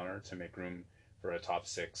and Connor to make room for a top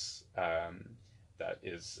six that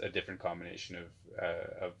is a different combination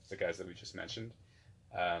of the guys that we just mentioned.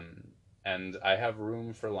 And I have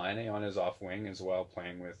room for Laine on his off wing as well,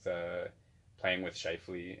 playing with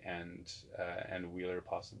Scheifele and Wheeler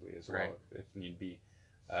possibly as well, right, if need be.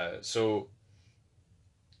 So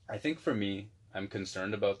I think for me, I'm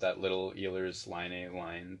concerned about that little Ehlers Laine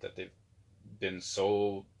line that they've been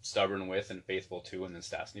so stubborn with and faithful to, and then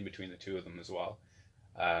Stastny between the two of them as well.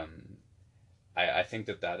 I think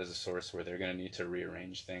that is a source where they're going to need to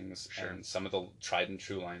rearrange things, sure, and some of the tried and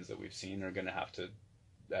true lines that we've seen are going to have to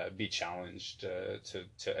be challenged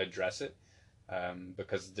to address it,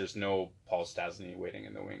 because there's no Paul Stastny waiting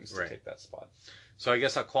in the wings to take that spot. So I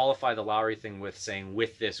guess I'll qualify the Lowry thing with saying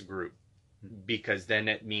with this group, because then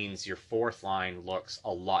it means your fourth line looks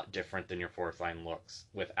a lot different than your fourth line looks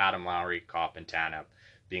with Adam Lowry, Kopp, and Tanev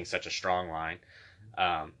being such a strong line.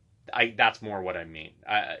 That's more what I mean.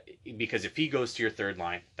 Because if he goes to your third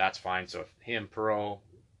line, that's fine. So if him, Perreault,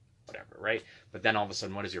 whatever, right? But then all of a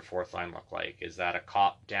sudden, what does your fourth line look like? Is that a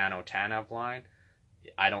Kopp, Dano, Tanev line?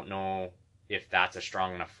 I don't know if that's a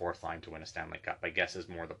strong enough fourth line to win a Stanley Cup. I guess is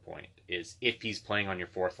more the point. Is if he's playing on your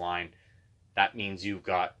fourth line, that means you've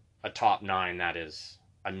got a top nine that is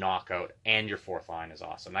a knockout, and your fourth line is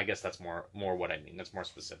awesome. I guess that's more what I mean. That's more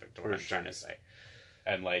specific to what I'm trying to say.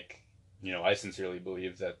 And I sincerely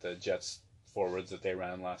believe that the Jets forwards that they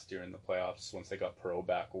ran last year in the playoffs, once they got Perreault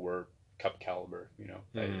back, were Cup caliber.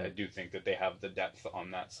 I do think that they have the depth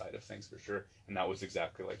on that side of things for sure, and that was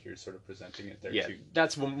exactly like you're sort of presenting it there too.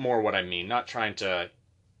 That's more what I mean. Not trying to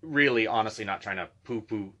honestly not trying to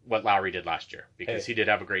poo-poo what Lowry did last year, because he did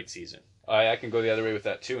have a great season. I can go the other way with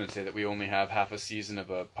that too and say that we only have half a season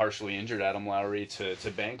of a partially injured Adam Lowry to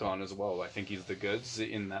bank on as well. I think he's the goods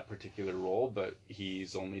in that particular role, but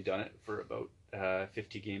he's only done it for about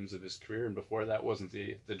 50 games of his career, and before that wasn't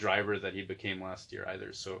the driver that he became last year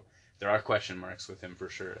either. So there are question marks with him for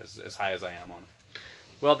sure, as high as I am on him.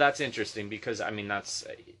 Well, that's interesting, because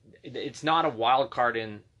it's not a wild card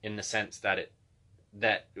in the sense that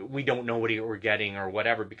we don't know what we're getting or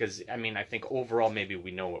whatever, because I think overall maybe we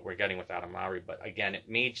know what we're getting with Adam Lowry, but again, it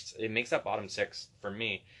makes that bottom six for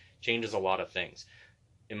me changes a lot of things.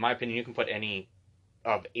 In my opinion, you can put any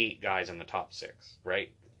of 8 guys in the top 6,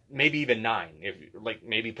 right? Maybe even 9, if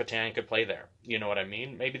maybe Patan could play there. You know what I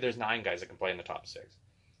mean? Maybe there's 9 guys that can play in the top 6,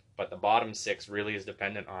 but the bottom 6 really is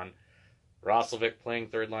dependent on Roslovic playing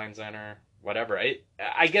third line center, whatever.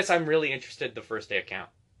 I guess I'm really interested the first day of camp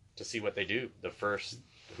to see what they do,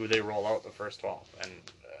 who they roll out the first 12,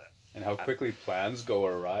 and how quickly plans go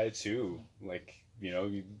awry too.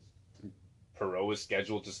 Perreault was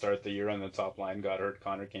scheduled to start the year on the top line, got hurt,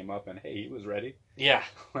 Connor came up, and hey, he was ready. Yeah.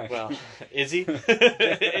 Well, is he?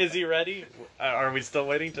 Is he ready? Are we still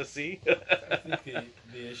waiting to see? I think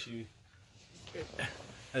the issue.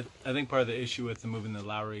 I think part of the issue with moving the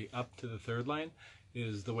Lowry up to the third line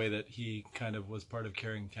is the way that he kind of was part of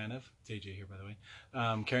carrying Tanev. It's AJ here, by the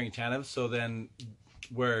way. Carrying Tanev. So then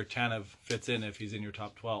where Tanev fits in, if he's in your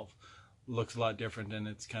top 12, looks a lot different. And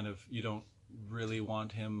it's kind of, you don't really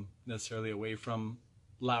want him necessarily away from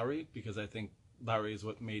Lowry, because I think Lowry is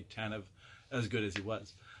what made Tanev as good as he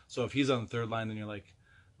was. So if he's on the third line, then you're like,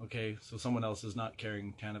 okay, so someone else is not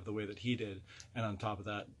carrying Tanev the way that he did. And on top of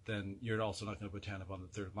that, then you're also not going to put Tanev on the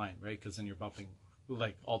third line, right? Because then you're bumping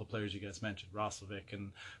all the players you guys mentioned, Roslovic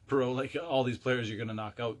and Perreault, all these players you're going to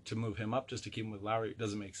knock out to move him up just to keep him with Lowry. It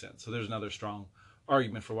doesn't make sense. So there's another strong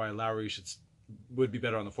argument for why Lowry would be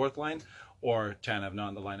better on the fourth line, or Tanev not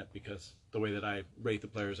in the lineup, because the way that I rate the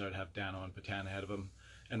players, I would have Dano and Patan ahead of him.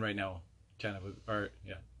 And right now, Dano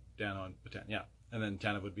and Patan, and then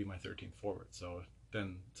Tanev would be my 13th forward. So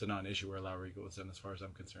then it's a non-issue where Lowry goes in, as far as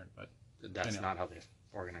I'm concerned. But that's not how the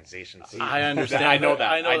organization sees it. I understand. I know that.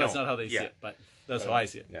 I know that's not how they see it, but that's how I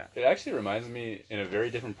see it. Yeah. It actually reminds me, in a very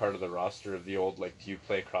different part of the roster, of the old, do you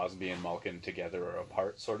play Crosby and Malkin together or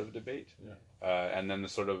apart sort of debate. Yeah. And then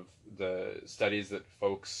the studies that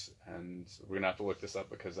folks, and we're going to have to look this up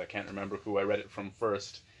because I can't remember who I read it from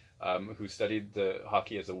first, who studied the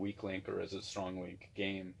hockey as a weak link or as a strong link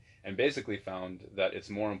game, and basically found that it's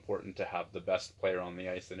more important to have the best player on the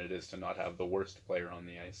ice than it is to not have the worst player on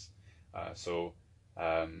the ice.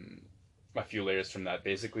 A few layers from that,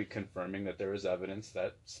 basically confirming that there is evidence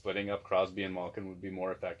that splitting up Crosby and Malkin would be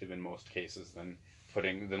more effective in most cases than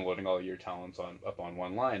loading all your talents up on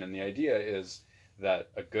one line. And the idea is that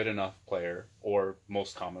a good enough player, or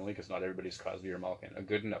most commonly, because not everybody's Crosby or Malkin, a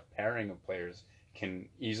good enough pairing of players can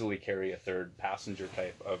easily carry a third passenger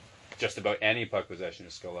type of just about any puck possession or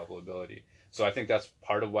skill level ability. So I think that's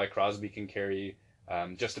part of why Crosby can carry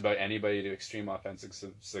just about anybody to extreme offensive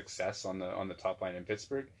success on the top line in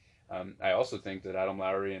Pittsburgh. I also think that Adam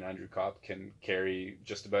Lowry and Andrew Kopp can carry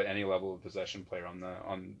just about any level of possession player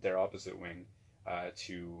on their opposite wing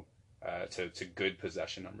to good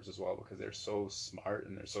possession numbers as well, because they're so smart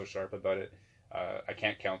and they're so sharp about it. I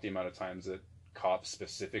can't count the amount of times that Kopp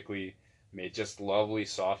specifically made just lovely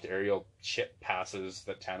soft aerial chip passes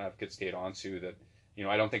that Tanev could skate onto that,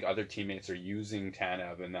 I don't think other teammates are using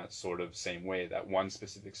Tanev in that sort of same way, that one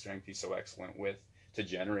specific strength he's so excellent with to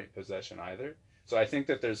generate possession either. So I think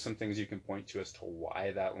that there's some things you can point to as to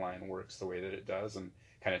why that line works the way that it does, and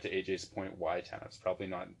kind of to AJ's point, why Tanev's probably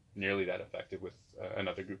not nearly that effective with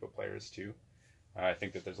another group of players too. I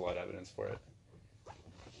think that there's a lot of evidence for it.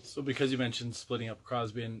 So because you mentioned splitting up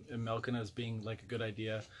Crosby and Malkin as being like a good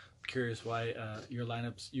idea, I'm curious why your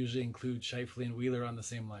lineups usually include Scheifele and Wheeler on the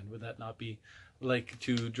same line. Would that not be like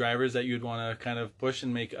two drivers that you'd want to kind of push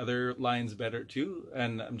and make other lines better too?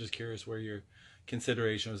 And I'm just curious where your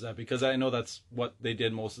consideration was that, because I know that's what they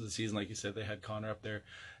did most of the season. Like you said, they had Connor up there,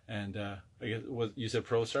 and I guess you said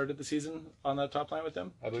Pro started the season on that top line with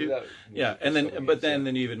them. I believe that. Yeah, and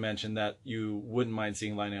then you even mentioned that you wouldn't mind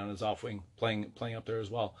seeing Laine on his off wing playing up there as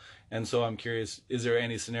well. And so I'm curious, is there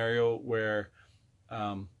any scenario where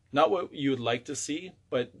not what you would like to see,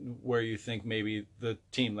 but where you think maybe the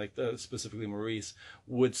team, like specifically Maurice,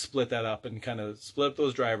 would split that up and kind of split up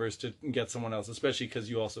those drivers to get someone else, especially because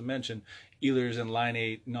you also mentioned Ehlers and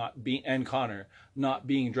Laine and Connor not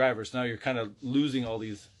being drivers. Now you're kind of losing all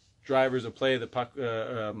these drivers of play, the puck,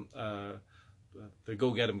 the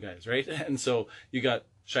go-get-em guys, right? And so you got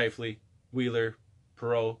Scheifele, Wheeler,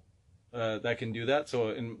 Perreault that can do that.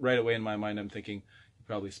 So right away in my mind, I'm thinking,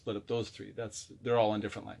 probably split up those three. They're all on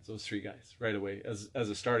different lines, those three guys right away as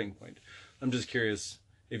a starting point. I'm just curious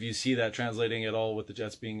if you see that translating at all with the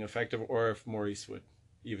Jets being effective, or if Maurice would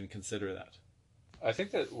even consider that. I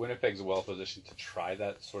think that Winnipeg's well positioned to try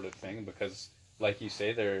that sort of thing because, like you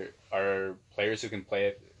say, there are players who can play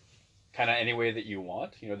it kind of any way that you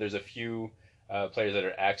want. There's a few players that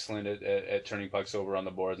are excellent at turning pucks over on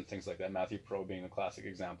the boards and things like that. Matthew Perreault being a classic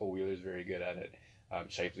example. Wheeler's very good at it.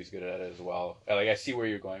 Scheifele's good at it as well. I see where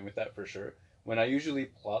you're going with that for sure. When I usually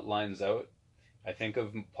plot lines out, I think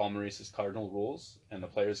of Paul Maurice's cardinal rules and the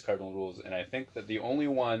players' cardinal rules, and I think that the only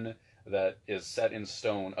one that is set in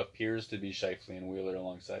stone appears to be Scheifele and Wheeler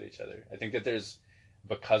alongside each other. I think that there's,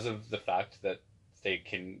 because of the fact that they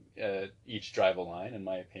can each drive a line, in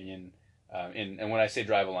my opinion, and when I say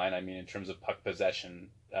drive a line, I mean in terms of puck possession,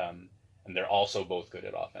 and they're also both good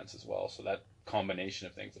at offense as well. So that combination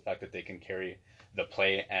of things, the fact that they can carry the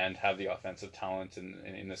play and have the offensive talent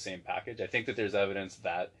in the same package, I think that there's evidence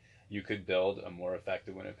that you could build a more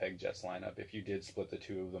effective Winnipeg Jets lineup if you did split the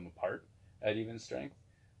two of them apart at even strength.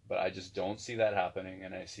 But I just don't see that happening,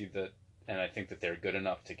 and I think that they're good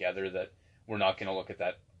enough together that we're not going to look at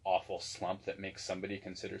that awful slump that makes somebody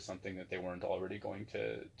consider something that they weren't already going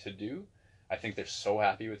to do. I think they're so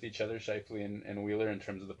happy with each other, Scheifele and Wheeler, in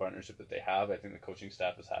terms of the partnership that they have. I think the coaching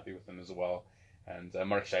staff is happy with them as well. And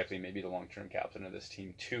Mark Scheifele may be the long-term captain of this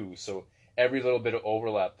team too. So every little bit of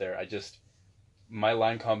overlap there, my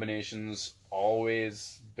line combinations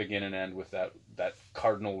always begin and end with that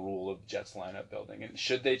cardinal rule of Jets lineup building. And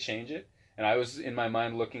should they change it? And I was in my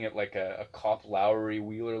mind looking at like a Kopp, Lowry,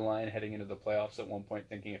 Wheeler line heading into the playoffs at one point,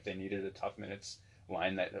 thinking if they needed a tough minutes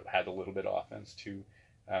line that had a little bit of offense too.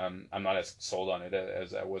 I'm not as sold on it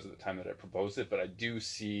as I was at the time that I proposed it, but I do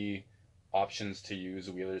see options to use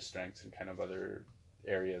Wheeler's strengths in kind of other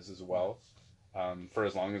areas as well. For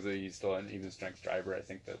as long as he's still an even strength driver, I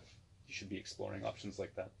think that you should be exploring options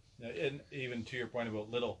like that. And even to your point about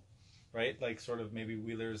Little, right? Like sort of maybe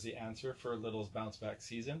Wheeler is the answer for Little's bounce back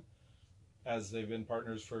season, as they've been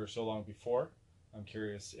partners for so long before. I'm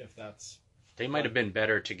curious if that's... They might have been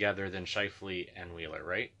better together than Scheifele and Wheeler,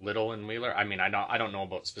 right? Little and Wheeler. I mean, I don't know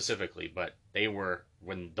about specifically, but they were,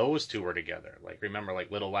 when those two were together. Like, remember,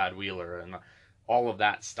 like Little Lad Wheeler and all of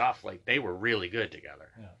that stuff. Like, they were really good together.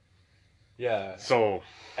 Yeah. So,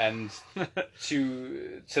 and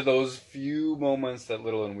to those few moments that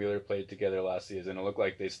Little and Wheeler played together last season, it looked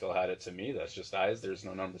like they still had it to me. That's just eyes. There's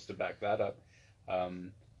no numbers to back that up.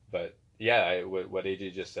 But yeah, what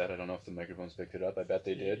AJ just said, I don't know if the microphones picked it up. I bet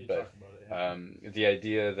they did. But the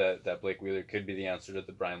idea that Blake Wheeler could be the answer to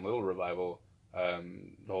the Brian Little revival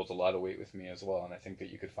holds a lot of weight with me as well. And I think that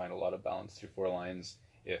you could find a lot of balance through four lines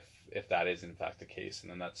if that is in fact the case.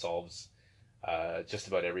 And then that solves just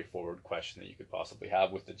about every forward question that you could possibly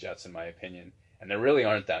have with the Jets, in my opinion. And there really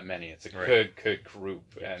aren't that many. It's a good group,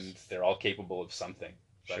 yes. And they're all capable of something.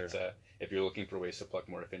 But if you're looking for ways to pluck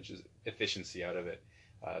more efficiency out of it,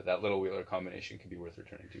 that little Wheeler combination could be worth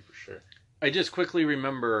returning to for sure. I just quickly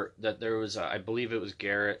remember that there was, I believe it was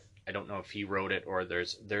Garrett. I don't know if he wrote it or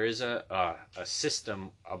there is a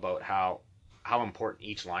system about how important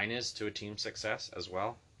each line is to a team's success as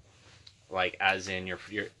well. Like, as in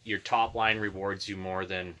your top line rewards you more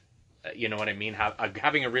than, you know what I mean?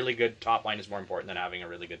 Having a really good top line is more important than having a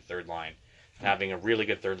really good third line. Having a really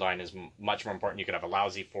good third line is much more important. You could have a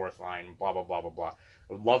lousy fourth line, blah, blah, blah, blah, blah.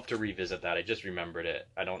 I would love to revisit that. I just remembered it.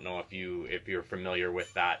 I don't know if you're familiar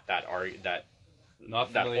with that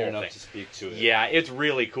Not familiar enough to speak to it. Yeah, it's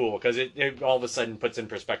really cool because it all of a sudden puts in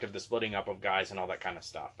perspective the splitting up of guys and all that kind of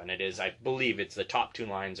stuff. And it is, I believe, it's the top two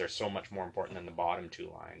lines are so much more important than the bottom two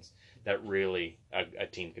lines that really a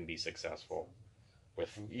team can be successful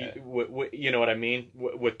with. Okay. You know what I mean?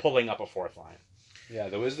 With pulling up a fourth line. Yeah,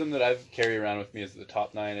 the wisdom that I've carried around with me is that the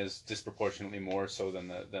top 9 is disproportionately more so than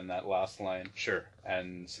that last line. Sure.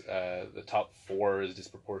 And the top 4 is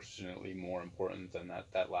disproportionately more important than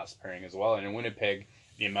that last pairing as well. And in Winnipeg,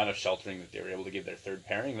 the amount of sheltering that they were able to give their third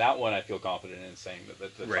pairing, that one I feel confident in saying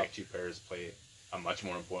that the Right. top 2 pairs play a much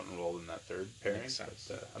more important role than that third pairing. Makes sense.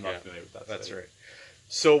 But, I'm not familiar with that. That's study. right.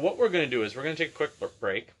 So what we're going to do is we're going to take a quick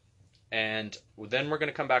break, and then we're going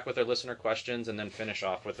to come back with our listener questions and then finish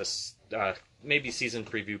off with a maybe season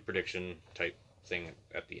preview prediction type thing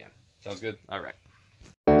at the end. Sounds good. All right.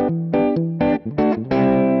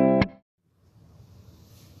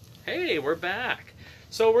 Hey, we're back.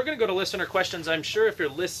 So we're going to go to listener questions. I'm sure if you're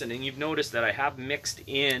listening, you've noticed that I have mixed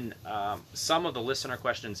in some of the listener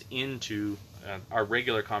questions into our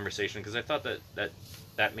regular conversation because I thought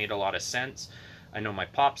that made a lot of sense. I know my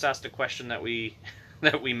pops asked a question that we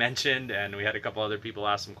mentioned, and we had a couple other people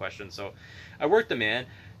ask some questions, so I worked them in.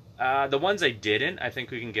 The ones I didn't, I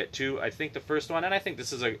think we can get to. I think the first one, and I think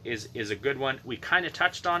this is a good one. We kind of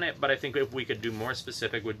touched on it, but I think if we could do more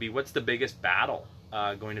specific, would be what's the biggest battle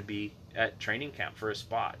going to be at training camp for a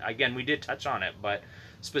spot? Again, we did touch on it, but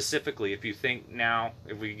specifically, if you think now,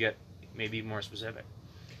 if we get maybe more specific.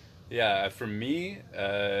 Yeah, for me,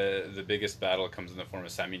 the biggest battle comes in the form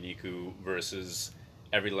of Sami Niku versus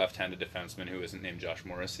every left-handed defenseman who isn't named Josh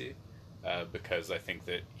Morrissey, because I think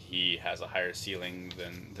that he has a higher ceiling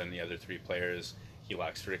than the other 3 players. He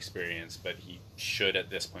lacks for experience, but he should, at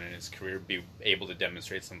this point in his career, be able to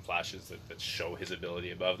demonstrate some flashes that show his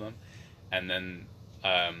ability above them. And then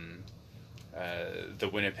the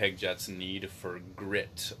Winnipeg Jets' need for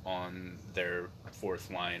grit on their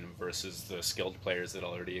fourth line versus the skilled players that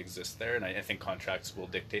already exist there. And I think contracts will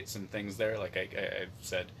dictate some things there. Like I've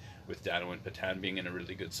said, with Dano and Patan being in a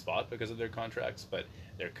really good spot because of their contracts, but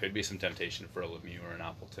there could be some temptation for a Lemieux or an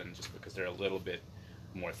Appleton just because they're a little bit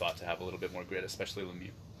more thought to have a little bit more grit, especially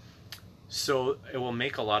Lemieux. So it will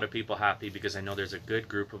make a lot of people happy because I know there's a good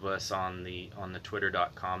group of us on the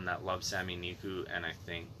Twitter.com that love Sami Niku, and I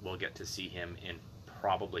think we'll get to see him in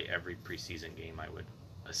probably every preseason game. I would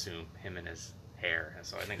assume him and his hair, and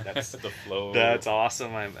so I think that's the flow. That's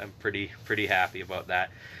awesome. I'm pretty happy about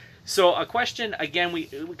that. So a question again, we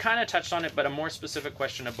kind of touched on it, but a more specific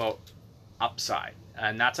question about upside,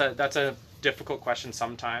 and that's a difficult question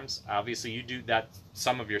sometimes. Obviously, you do that.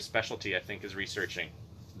 Some of your specialty, I think, is researching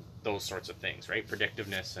those sorts of things, right?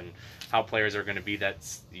 Predictiveness and how players are going to be.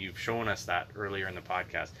 You've shown us that earlier in the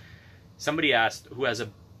podcast. Somebody asked who has a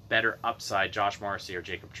better upside, Josh Morrissey or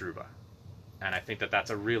Jacob Trouba, and I think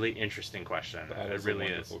that's a really interesting question. That is it really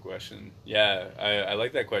a wonderful question. Yeah, I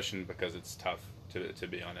like that question because it's tough to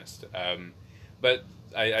be honest. But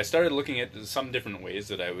I started looking at some different ways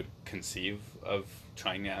that I would conceive of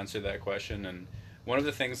trying to answer that question, and one of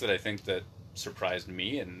the things that I think that surprised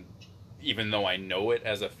me, and even though I know it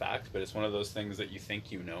as a fact, but it's one of those things that you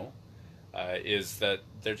think you know, is that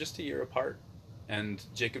they're just a year apart. And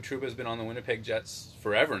Jacob Trouba has been on the Winnipeg Jets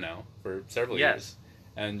forever now, for several years.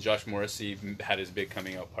 And Josh Morrissey had his big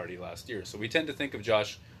coming out party last year. So we tend to think of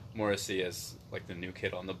Josh Morrissey as like the new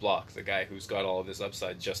kid on the block, the guy who's got all of this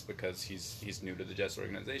upside just because he's new to the Jets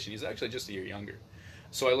organization. He's actually just a year younger.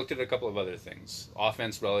 So I looked at a couple of other things.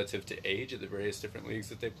 Offense relative to age at the various different leagues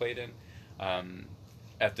that they played in.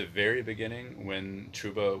 At the very beginning, when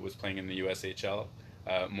Trouba was playing in the USHL,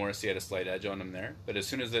 Morrissey had a slight edge on him there. But as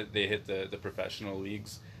soon as they hit the professional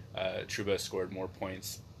leagues, Trouba scored more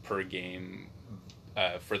points per game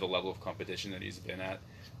for the level of competition that he's been at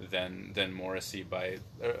than Morrissey by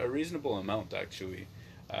a reasonable amount, actually.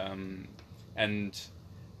 And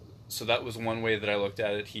so that was one way that I looked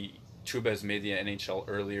at it. Trouba has made the NHL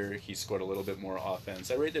earlier. He scored a little bit more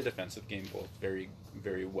offense. I rate their defensive game both very,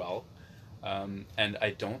 very well. And I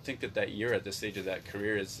don't think that year at this stage of their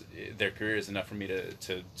career is enough for me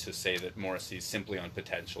to say that Morrissey simply on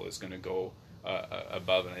potential is going to go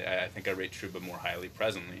above, and I think I rate Trouba more highly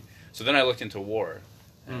presently. So then I looked into WAR,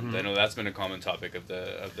 and I know that's been a common topic of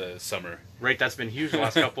the summer. Right, that's been huge the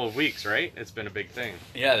last couple of weeks, right? It's been a big thing.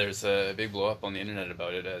 Yeah, there's a big blow up on the internet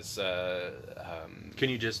about it as Can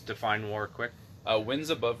you just define WAR quick? wins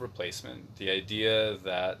above replacement. The idea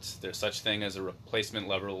that there's such thing as a replacement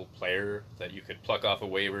level player that you could pluck off of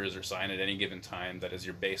waivers or sign at any given time, that is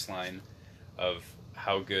your baseline of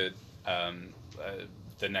how good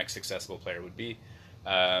the next accessible player would be,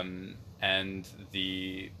 and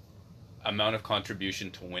the amount of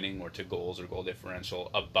contribution to winning or to goals or goal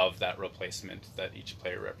differential above that replacement that each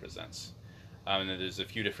player represents. And there's a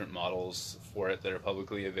few different models for it that are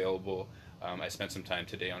publicly available. I spent some time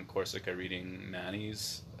today on Corsica reading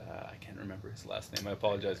Manny's. I can't remember his last name. I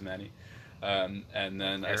apologize, Manny. And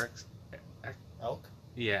then Eric's? Elk?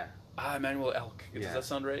 Yeah. Emmanuel Elk. Does Yeah. that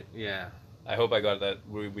sound right? Yeah. I hope I got that.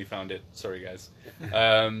 We found it. Sorry, guys.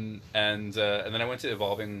 And then I went to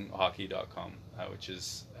evolvinghockey.com, which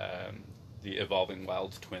is the Evolving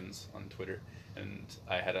Wild Twins on Twitter, and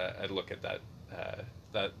I had a look at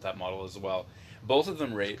that model as well. Both of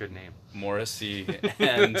them rate Good name. Morrissey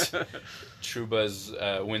and Trouba's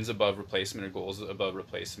wins above replacement or goals above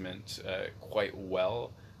replacement quite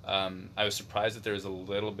well. I was surprised that there was a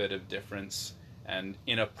little bit of difference, and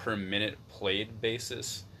in a per minute played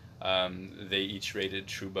basis, they each rated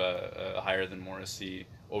Trouba higher than Morrissey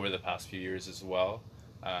over the past few years as well.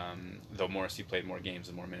 Though Morrissey played more games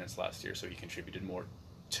and more minutes last year, so he contributed more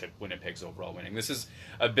to Winnipeg's overall winning. This is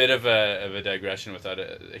a bit of a digression without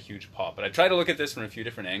a huge pop, but I try to look at this from a few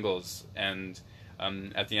different angles, and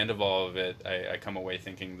at the end of all of it, I come away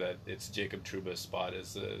thinking that it's Jacob Trouba's spot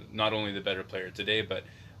as not only the better player today, but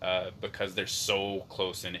because they're so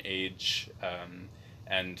close in age,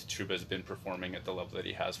 and Trouba's been performing at the level that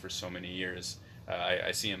he has for so many years,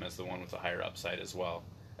 I see him as the one with a higher upside as well.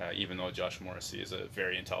 Even though Josh Morrissey is a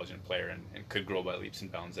very intelligent player and could grow by leaps and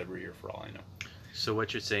bounds every year for all I know. So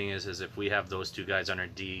what you're saying is if we have those two guys on our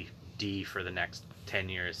D for the next 10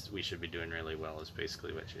 years, we should be doing really well, is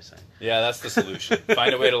basically what you're saying. Yeah, that's the solution.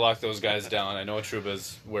 Find a way to lock those guys down. I know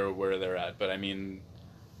Trouba's where they're at, but I mean,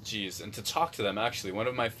 geez. And to talk to them, actually, one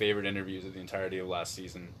of my favorite interviews of the entirety of last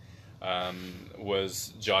season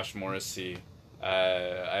was Josh Morrissey.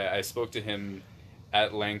 I spoke to him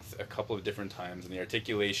at length a couple of different times, and the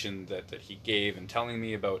articulation that he gave, and telling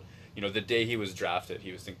me about, the day he was drafted,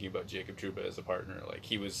 he was thinking about Jacob Trouba as a partner. Like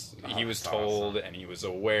he was told, awesome. And he was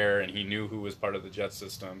aware, and he knew who was part of the Jet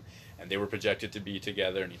system, and they were projected to be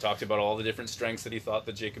together. And he talked about all the different strengths that he thought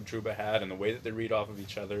that Jacob Trouba had, and the way that they read off of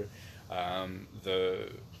each other, the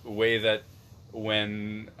way that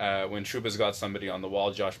when Trouba's got somebody on the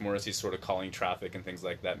wall, Josh Morrissey's sort of calling traffic and things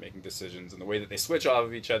like that, making decisions, and the way that they switch off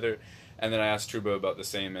of each other. And then I asked Trouba about the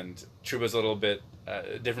same, and Trouba's a little bit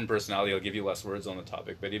different personality. I'll give you less words on the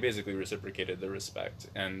topic, but he basically reciprocated the respect.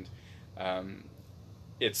 And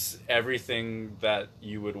it's everything that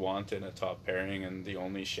you would want in a top pairing, and the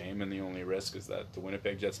only shame and the only risk is that the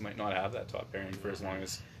Winnipeg Jets might not have that top pairing for as long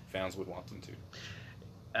as fans would want them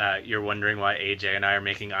to. You're wondering why AJ and I are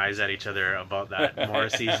making eyes at each other about that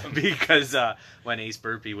Morrissey, because when Ace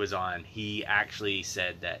Burpee was on, he actually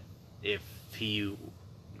said that if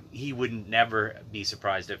he would never be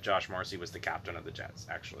surprised if Josh Morrissey was the captain of the Jets,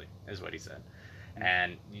 actually, is what he said.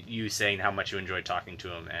 And you saying how much you enjoyed talking to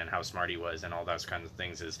him and how smart he was and all those kinds of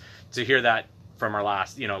things, is to hear that from our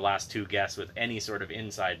last two guests with any sort of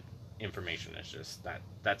inside information. It's just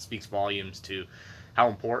that speaks volumes to how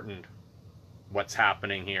important what's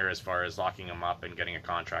happening here as far as locking him up and getting a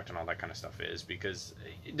contract and all that kind of stuff is, because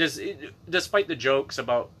despite the jokes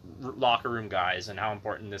about locker room guys and how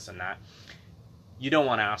important this and that, you don't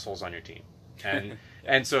want assholes on your team,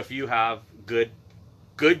 and so if you have good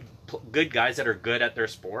guys that are good at their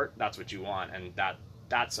sport, that's what you want, and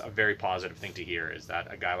that's a very positive thing to hear, is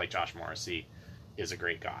that a guy like Josh Morrissey is a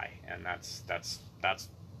great guy, and that's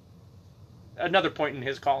another point in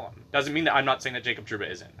his column. Doesn't mean that I'm not saying that Jacob Trouba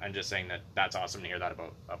isn't. I'm just saying that that's awesome to hear that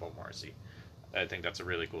about Morrissey. I think that's a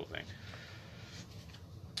really cool thing.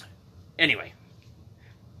 Anyway.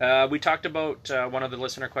 We talked about, one of the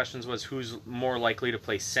listener questions was who's more likely to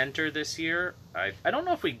play center this year. I don't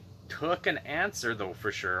know if we took an answer, though,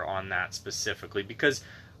 for sure on that specifically, because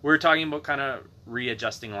we're talking about kind of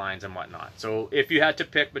readjusting lines and whatnot. So if you had to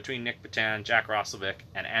pick between Nick Petan, Jack Roslovic,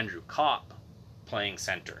 and Andrew Kopp playing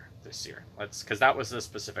center this year, because that was the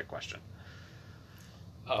specific question.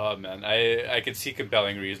 Oh man, I could see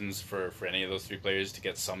compelling reasons for any of those three players to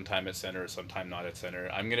get some time at center or some time not at center.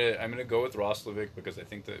 I'm gonna go with Roslovic because I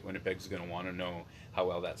think that Winnipeg's gonna want to know how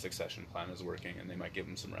well that succession plan is working, and they might give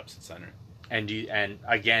him some reps at center. And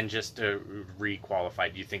again, just to re-qualify,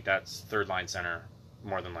 do you think that's third line center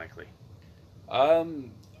more than likely,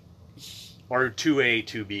 or 2A,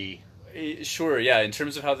 2B? Sure, yeah. In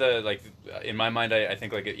terms of how in my mind, I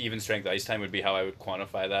think like even strength ice time would be how I would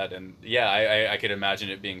quantify that, and yeah, I could imagine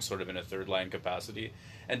it being sort of in a third line capacity,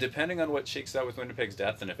 and depending on what shakes out with Winnipeg's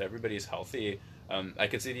depth, and if everybody's healthy, I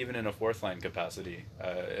could see it even in a fourth line capacity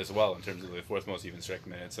as well, in terms of the fourth most even strength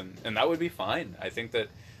minutes, and that would be fine. I think that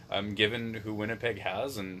given who Winnipeg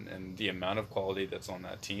has and the amount of quality that's on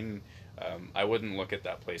that team, I wouldn't look at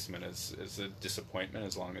that placement as a disappointment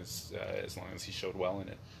as long as he showed well in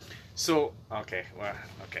it. So, okay.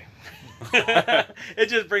 It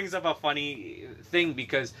just brings up a funny thing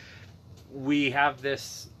because we have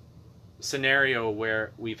this scenario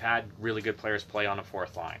where we've had really good players play on a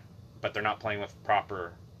fourth line, but they're not playing with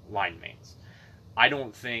proper line mates. I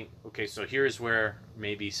don't think, okay, so here's where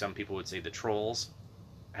maybe some people would say the trolls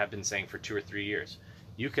have been saying for 2 or 3 years.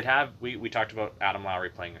 You could have, we talked about Adam Lowry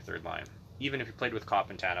playing your third line. Even if you played with Kopp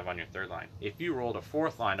and Tanev on your third line, if you rolled a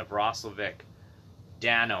fourth line of Roslovic,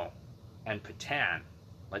 Dano, and Petan,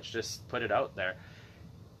 let's just put it out there,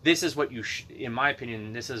 this is what you in my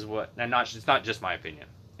opinion, this is what, and it's not just my opinion,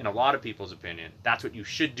 in a lot of people's opinion, that's what you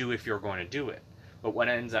should do if you're going to do it. But what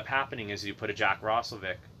ends up happening is you put a Jack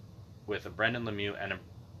Roslovic with a Brendan Lemieux and a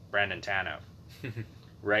Brandon Tanev,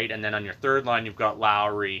 right? And then on your third line you've got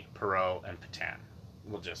Lowry, Perreault, and Petan.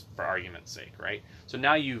 Well, just for argument's sake, right? So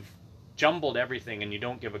now you've jumbled everything and you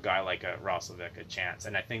don't give a guy like a Roslovic a chance,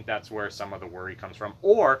 and I think that's where some of the worry comes from.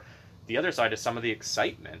 Or the other side is some of the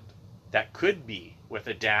excitement that could be with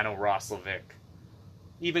a Dano, Roslovic,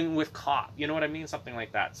 even with Kopp, you know what I mean? Something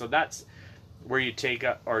like that. So that's where you take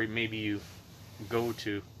a, or maybe you go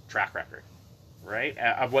to track record, right?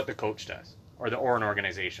 Of what the coach does, or an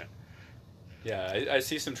organization. Yeah, I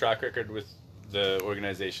see some track record with the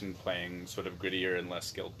organization playing sort of grittier and less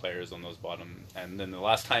skilled players on those bottom. And then the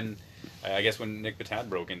last time, I guess when Nick Petan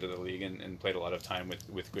broke into the league and played a lot of time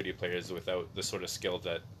with gritty players without the sort of skill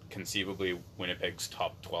that conceivably Winnipeg's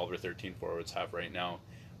top 12 or 13 forwards have right now,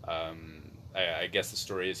 I guess the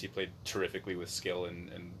story is he played terrifically with skill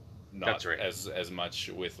and not right. as much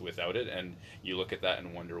without it. And you look at that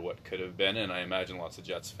and wonder what could have been. And I imagine lots of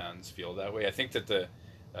Jets fans feel that way. I think that the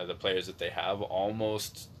players that they have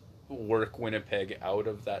almost work Winnipeg out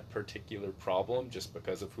of that particular problem just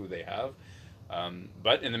because of who they have.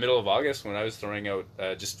 But in the middle of August, when I was throwing out,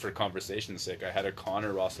 just for conversation's sake, I had a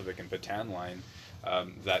Connor, Roslovic, and Petan line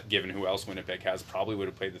that, given who else Winnipeg has, probably would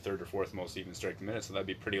have played the third or fourth most even strike minutes, so that'd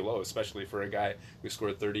be pretty low, especially for a guy who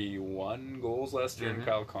scored 31 goals last year in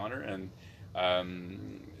Kyle Connor. And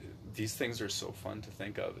these things are so fun to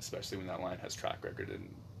think of, especially when that line has track record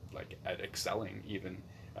and like at excelling even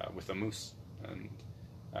with a Moose.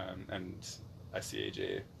 And I see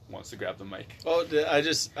AJ wants to grab the mic. Oh, I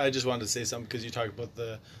just wanted to say something because you talked about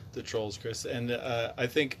the trolls, Chris, and I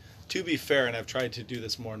think, to be fair, and I've tried to do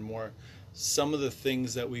this more and more, some of the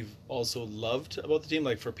things that we've also loved about the team,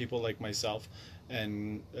 like for people like myself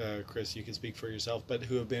and Chris, you can speak for yourself, but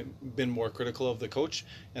who have been more critical of the coach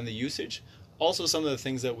and the usage. Also, some of the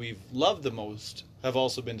things that we've loved the most have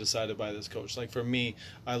also been decided by this coach. Like for me,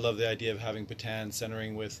 I love the idea of having Petan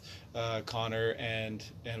centering with Connor and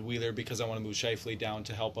Wheeler because I want to move Scheifele down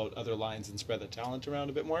to help out other lines and spread the talent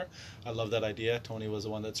around a bit more. I love that idea. Tony was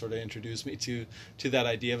the one that sort of introduced me to that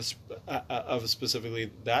idea of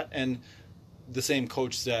specifically that. And the same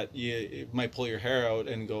coach that you might pull your hair out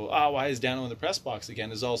and go, why is Dano in the press box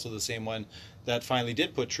again, is also the same one that finally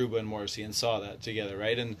did put Trouba and Morrissey and saw that together,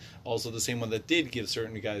 right? And also the same one that did give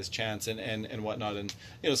certain guys chance and whatnot. And,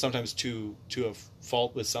 sometimes to a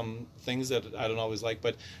fault with some things that I don't always like,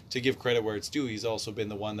 but to give credit where it's due, he's also been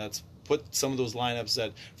the one that's put some of those lineups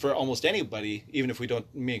that for almost anybody, even if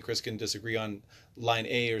me and Chris can disagree on line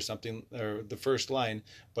A or something, or the first line,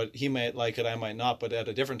 but he might like it, I might not, but at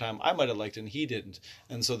a different time I might have liked it and he didn't.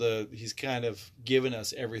 And so he's kind of given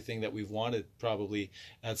us everything that we've wanted probably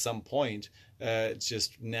at some point. It's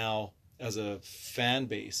just now as a fan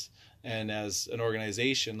base and as an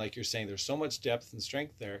organization, like you're saying, there's so much depth and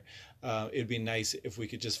strength there. It'd be nice if we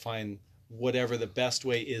could just find whatever the best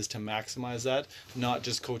way is to maximize that, not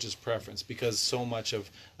just coach's preference, because so much of,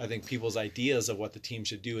 I think, people's ideas of what the team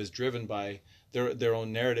should do is driven by their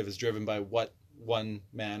own narrative is driven by what one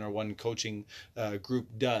man or one coaching group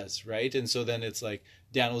does, right? And so then it's like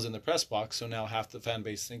Dan was in the press box, so now half the fan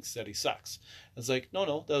base thinks that he sucks. It's like,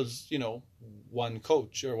 no, that was, one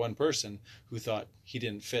coach or one person who thought he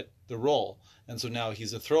didn't fit the role. And so now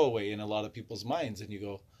he's a throwaway in a lot of people's minds. And you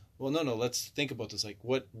go, well, no, let's think about this. Like,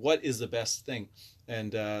 what is the best thing?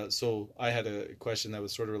 And so I had a question that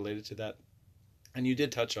was sort of related to that. And you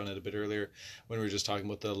did touch on it a bit earlier when we were just talking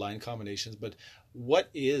about the line combinations. But what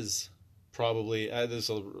is probably, this is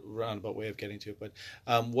a roundabout way of getting to it, but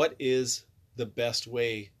what is the best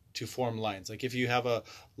way to form lines? Like if you have a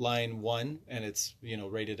line 1 and it's,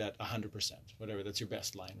 rated at 100%, whatever, that's your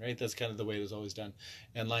best line, right? That's kind of the way it was always done.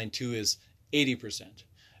 And line 2 is 80%.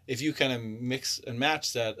 If you kind of mix and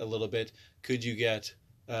match that a little bit, could you get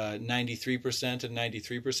 93% and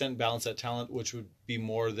 93%, balance that talent, which would be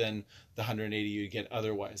more than the 180 you'd get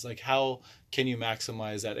otherwise? Like, how can you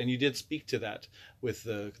maximize that? And you did speak to that with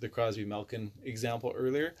the Crosby Malkin example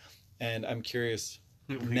earlier, and I'm curious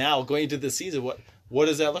now going into the season, what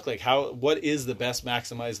does that look like? What is the best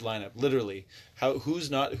maximized lineup? Literally, who's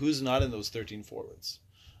not in those 13 forwards?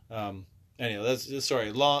 Anyway, that's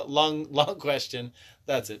sorry, long question.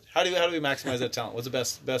 That's it. How do we maximize that talent? What's the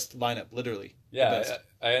best lineup? Literally. Yeah,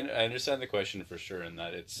 I understand the question for sure, in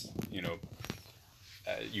that it's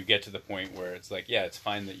you get to the point where it's like, yeah, it's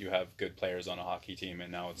fine that you have good players on a hockey team,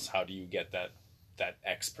 and now it's how do you get that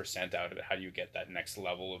X% out of it? How do you get that next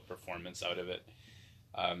level of performance out of it?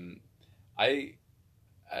 I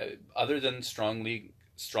other than strong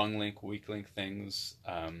link, weak link things,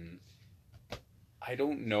 I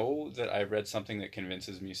don't know that I read something that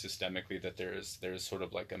convinces me systemically that there's sort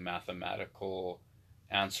of like a mathematical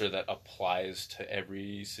answer that applies to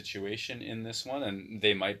every situation in this one, and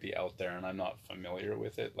they might be out there and I'm not familiar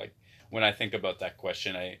with it. Like when I think about that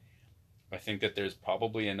question, I think that there's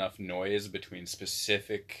probably enough noise between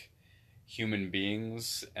specific human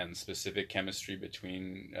beings and specific chemistry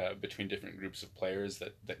between different groups of players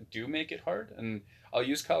that do make it hard. And I'll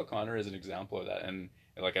use Kyle Connor as an example of that. And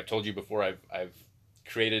like I've told you before, I've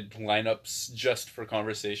created lineups just for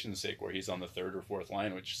conversation's sake where he's on the third or fourth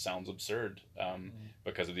line, which sounds absurd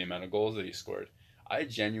because of the amount of goals that he scored. I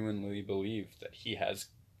genuinely believe that he has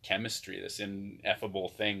chemistry, this ineffable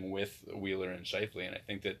thing with Wheeler and Scheifele, and I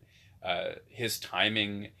think that his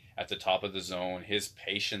timing at the top of the zone, his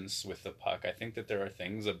patience with the puck, I think that there are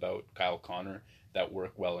things about Kyle Connor that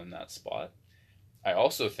work well in that spot. I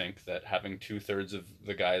also think that having 2/3 of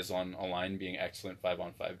the guys on a line being excellent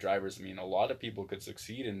 5-on-5 drivers, I mean, a lot of people could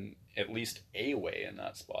succeed in at least a way in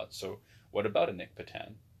that spot. So what about a Nick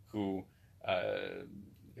Petan who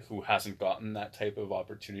hasn't gotten that type of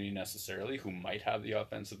opportunity necessarily, who might have the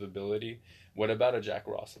offensive ability? What about a Jack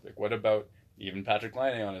Roslovic? What about even Patrick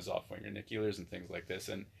Laine on his off winger, Nick Ehlers and things like this?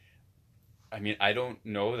 And I mean, I don't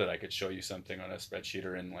know that I could show you something on a spreadsheet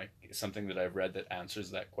or in like something that I've read that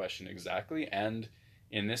answers that question exactly. And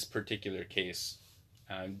in this particular case,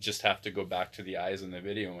 just have to go back to the eyes in the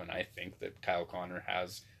video. And I think that Kyle Connor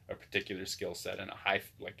has a particular skill set and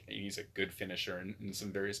he's a good finisher in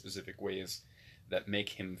some very specific ways that make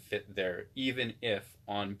him fit there. Even if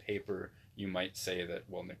on paper you might say that,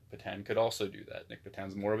 well, Nick Petan could also do that. Nick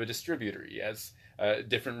Petan's more of a distributor. He has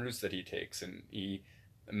different routes that he takes, and he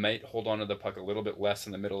might hold on to the puck a little bit less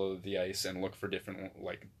in the middle of the ice and look for different,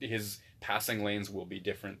 like his passing lanes will be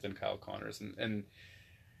different than Kyle Connor's. And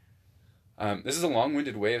this is a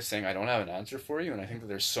long-winded way of saying I don't have an answer for you, and I think that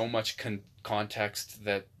there's so much context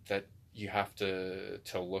that you have to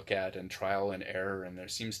look at, and trial and error, and there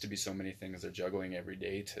seems to be so many things they're juggling every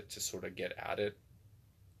day to sort of get at it.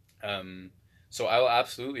 So I'll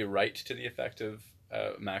absolutely write to the effect of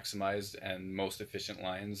maximized and most efficient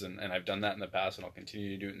lines, and I've done that in the past, and I'll continue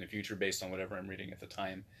to do it in the future based on whatever I'm reading at the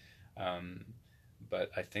time.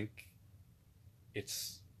 But I think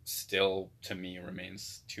it's still, to me,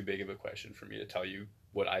 remains too big of a question for me to tell you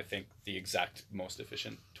what I think the exact most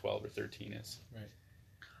efficient 12 or 13 is. Right.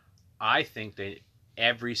 I think that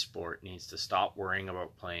every sport needs to stop worrying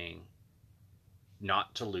about playing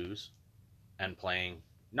not to lose, and playing,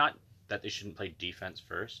 not that they shouldn't play defense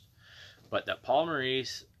first, but that Paul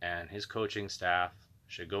Maurice and his coaching staff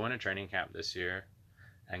should go in a training camp this year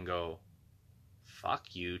and go,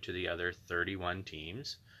 fuck you to the other 31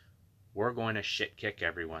 teams. We're going to shit kick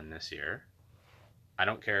everyone this year. I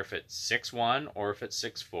don't care if it's 6-1 or if it's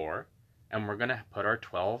 6-4. And we're going to put our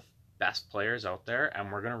 12 best players out there,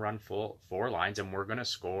 and we're going to run full 4 lines, and we're going to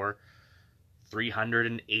score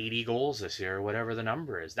 380 goals this year, or whatever the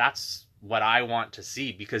number is. That's what I want to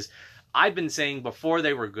see, because I've been saying before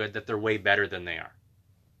they were good that they're way better than they are.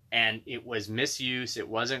 And it was misuse. It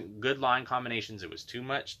wasn't good line combinations. It was too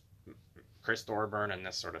much Chris Thorburn and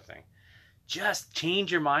this sort of thing. Just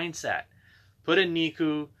change your mindset. Put in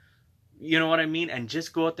Niku, you know what I mean? And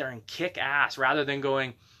just go out there and kick ass rather than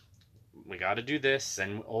going, we got to do this.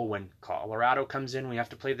 And, when Colorado comes in, we have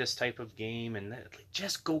to play this type of game. And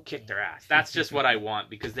just go kick their ass. That's just what I want,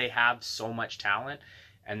 because they have so much talent.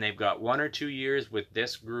 And they've got 1 or 2 years with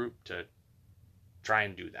this group to try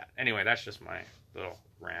and do that. Anyway, that's just my little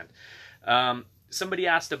rant. Somebody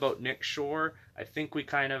asked about Nick Shore. I think we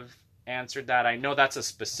kind of answered that. I know that's a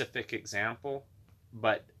specific example,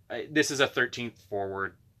 but this is a 13th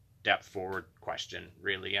forward, depth forward question,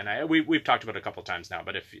 really. And we've talked about it a couple times now,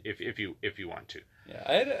 but if you want to. Yeah,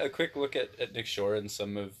 I had a quick look at Nick Shore and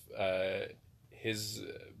some of his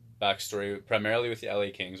backstory, primarily with the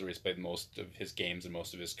LA Kings, where he's played most of his games and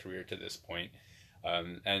most of his career to this point.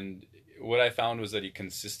 And what I found was that he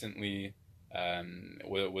consistently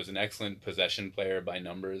was an excellent possession player by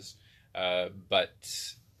numbers,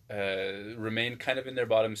 but remained kind of in their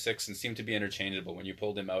bottom six and seemed to be interchangeable. When you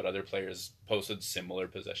pulled him out, other players posted similar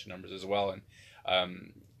possession numbers as well.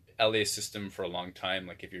 And LA's system for a long time,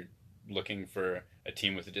 like if you're looking for a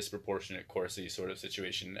team with a disproportionate Corsi sort of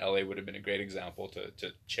situation, LA would have been a great example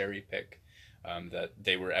to cherry pick. That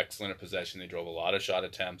they were excellent at possession. They drove a lot of shot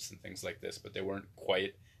attempts and things like this, but they weren't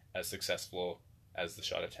quite as successful as the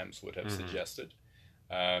shot attempts would have suggested.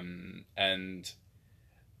 And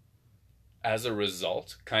as a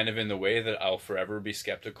result, kind of in the way that I'll forever be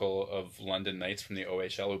skeptical of London Knights from the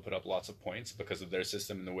OHL, who put up lots of points because of their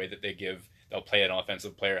system and the way that they'll play an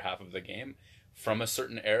offensive player half of the game. From a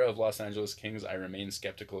certain era of Los Angeles Kings, I remain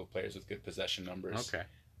skeptical of players with good possession numbers. Okay.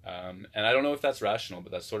 And I don't know if that's rational,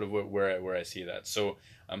 but that's sort of where I see that. So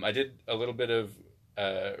I did a little bit of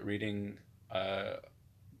reading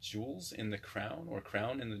Jewels in the Crown, or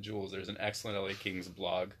Crown in the Jewels. There's an excellent LA Kings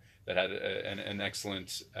blog that had an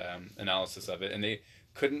excellent analysis of it, and they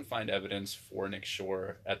couldn't find evidence for Nick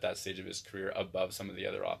Shore at that stage of his career above some of the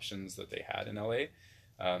other options that they had in LA.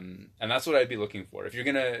 And that's what I'd be looking for. If you're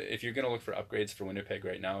gonna look for upgrades for Winnipeg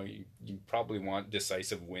right now, you probably want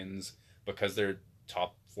decisive wins, because their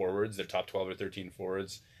top forwards, their top 12 or 13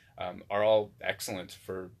 forwards, are all excellent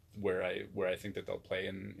for where I think that they'll play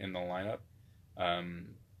in the lineup.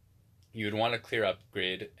 You would want a clear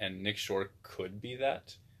upgrade, and Nick Shore could be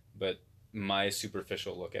that, but my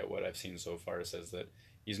superficial look at what I've seen so far says that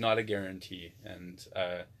he's not a guarantee, and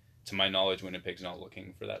to my knowledge, Winnipeg's not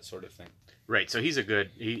looking for that sort of thing. Right, so he's a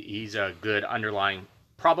good underlying,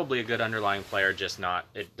 probably a good underlying player, just not,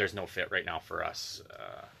 there's no fit right now for us,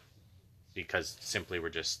 because simply we're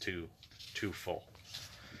just too full.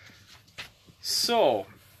 So,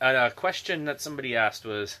 a question that somebody asked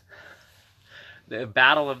was, the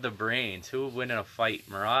battle of the brains, who would win in a fight,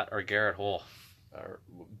 Murat or Garrett Hole?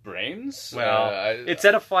 Brains? Well, it's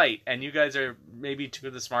at a fight, and you guys are maybe two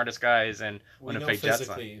of the smartest guys in Winnipeg Jets.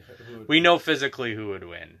 We know physically who would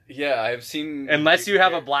win. Yeah, I've seen... Unless you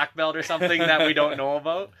have a black belt or something that we don't know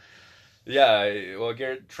about. Yeah, well,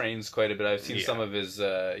 Garrett trains quite a bit. I've seen some of his...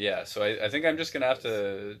 so I think I'm just going to have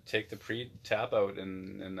to take the pre-tap out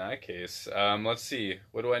in that case. Let's see.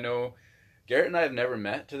 What do I know? Garrett and I have never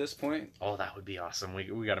met to this point. Oh, that would be awesome.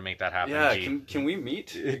 We got to make that happen. Yeah, G. can we meet?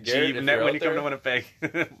 G, Garrett, when you come to Winnipeg,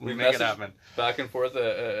 we make it happen. Back and forth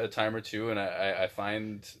a time or two, and I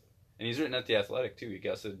find... And he's written at The Athletic, too. He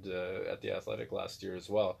guested at The Athletic last year as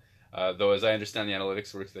well. Though, as I understand the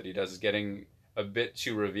analytics work that he does is getting a bit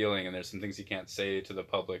too revealing, and there's some things he can't say to the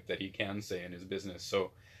public that he can say in his business.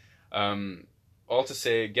 So... all to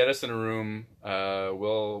say, get us in a room.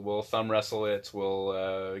 We'll thumb wrestle it.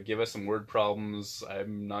 We'll give us some word problems.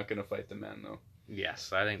 I'm not going to fight the man, though.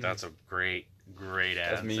 Yes, I think that's a great answer.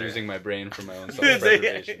 That's me using my brain for my own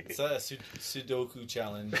self-preservation. It's a Sudoku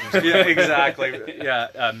challenge. Yeah, exactly.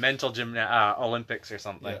 Yeah, mental Olympics or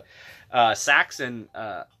something. Yeah. Saxon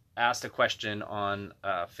asked a question on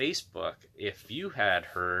Facebook if you had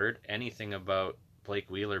heard anything about Blake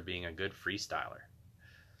Wheeler being a good freestyler.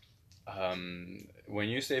 When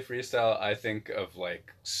you say freestyle, I think of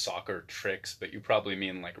like soccer tricks, but you probably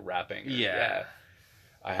mean like rapping. Yeah.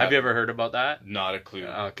 Have you ever heard about that? Not a clue.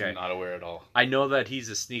 Okay. Not aware at all. I know that he's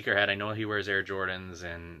a sneakerhead. I know he wears Air Jordans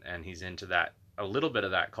and he's into that, a little bit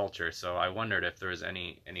of that culture. So I wondered if there was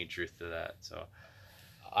any truth to that. So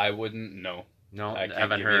I wouldn't know. No, I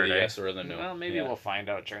haven't heard. The yes or the no. Well, maybe we'll find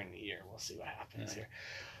out during the year. We'll see what happens here.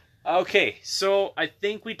 Okay, so I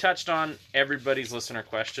think we touched on everybody's listener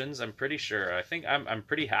questions. I'm pretty sure. I think I'm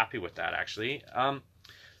pretty happy with that, actually.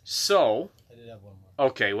 So I did have one more.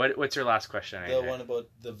 Okay, what's your last question? The one about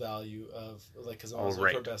the value of, like, because I was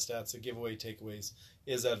looking for best stats, the giveaway takeaways.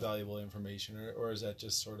 Is that valuable information, or is that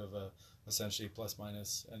just sort of essentially plus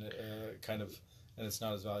minus and kind of and it's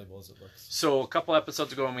not as valuable as it looks. So a couple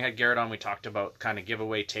episodes ago when we had Garrett on, we talked about kind of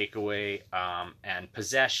giveaway, takeaway, and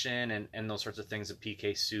possession and those sorts of things. Of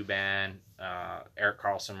PK Subban, Erik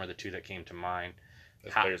Karlsson were the two that came to mind.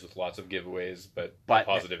 As players with lots of giveaways, but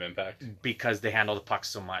positive impact. Because they handle the puck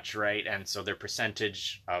so much, right? And so their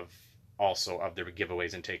percentage of their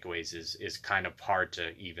giveaways and takeaways is kind of hard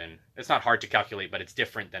to even. It's not hard to calculate, but it's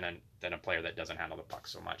different than a player that doesn't handle the puck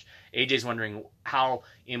so much. AJ's wondering how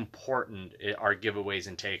important are giveaways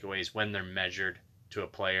and takeaways when they're measured to a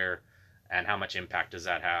player, and how much impact does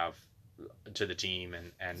that have to the team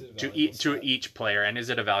and to each player, and is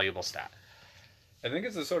it a valuable stat? I think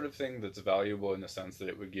it's the sort of thing that's valuable in the sense that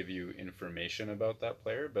it would give you information about that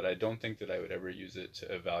player, but I don't think that I would ever use it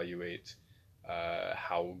to evaluate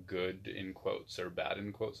how good, in quotes, or bad,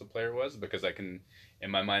 in quotes, a player was, because I can, in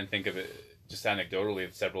my mind, think of it just anecdotally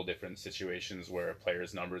of several different situations where a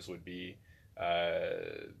player's numbers would be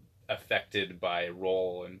affected by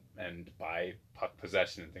role and by puck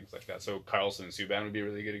possession and things like that. So Karlsson and Subban would be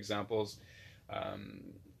really good examples.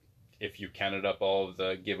 If you counted up all of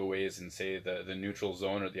the giveaways and say the neutral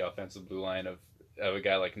zone or the offensive blue line of a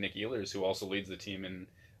guy like Nick Ehlers, who also leads the team in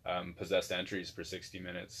possessed entries per 60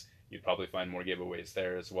 minutes, you'd probably find more giveaways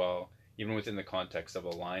there as well. Even within the context of a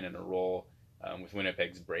line and a role, with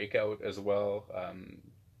Winnipeg's breakout as well,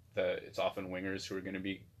 it's often wingers who are going to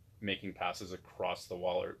be making passes across the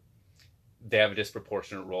wall, or they have a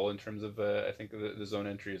disproportionate role in terms of I think the zone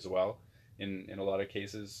entry as well in a lot of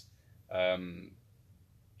cases.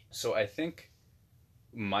 So I think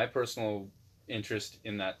my personal interest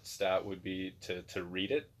in that stat would be to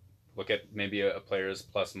read it, look at maybe a player's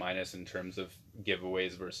plus minus in terms of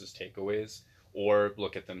giveaways versus takeaways, or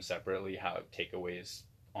look at them separately, how takeaways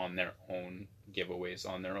on their own, giveaways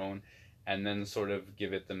on their own, and then sort of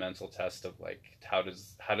give it the mental test of like, how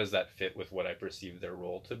does that fit with what I perceive their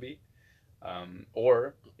role to be?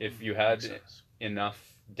 Or if you had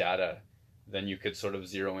enough data, then you could sort of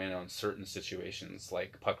zero in on certain situations,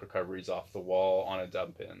 like puck recoveries off the wall on a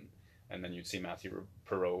dump in, and then you'd see Matthew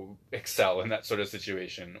Perreault excel in that sort of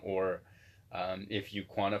situation. Or if you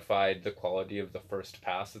quantified the quality of the first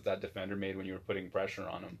pass that defender made when you were putting pressure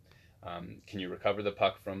on him, can you recover the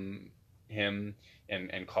puck from him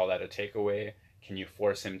and call that a takeaway? Can you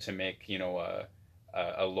force him to make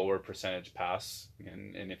a lower percentage pass?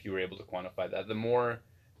 And if you were able to quantify that, the more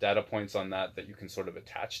data points on that you can sort of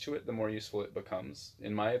attach to it, the more useful it becomes,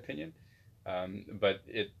 in my opinion. But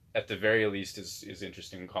it, at the very least, is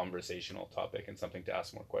interesting conversational topic and something to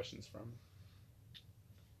ask more questions from.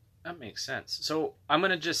 That makes sense. So I'm going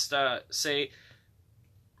to just say,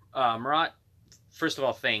 Murat, first of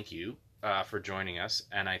all, thank you for joining us.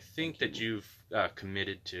 And I think that you've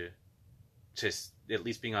committed to at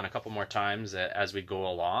least being on a couple more times as we go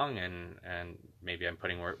along, and maybe I'm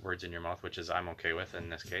putting words in your mouth, which is I'm okay with in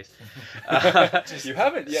this case. You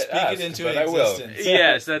haven't yet speak asked, it into but existence. I will.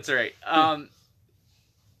 Yes, that's right.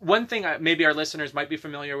 One thing maybe our listeners might be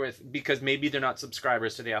familiar with, because maybe they're not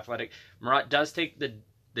subscribers to The Athletic, Murat does take the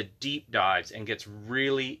deep dives and gets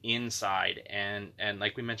really inside, and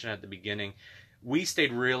like we mentioned at the beginning, we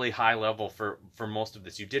stayed really high level for most of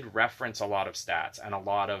this. You did reference a lot of stats and a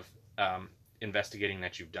lot of investigating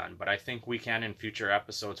that you've done, but I think we can, in future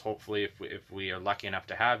episodes, hopefully, if we are lucky enough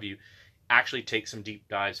to have you, actually take some deep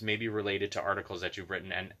dives, maybe related to articles that you've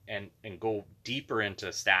written, and go deeper into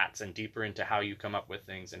stats and deeper into how you come up with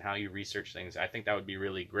things and how you research things. I think that would be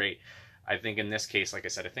really great. I think in this case, like I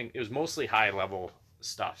said, I think it was mostly high level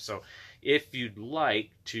stuff. So if you'd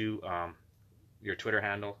like to, your Twitter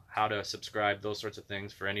handle, how to subscribe, those sorts of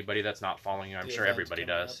things for anybody that's not following you, I'm sure everybody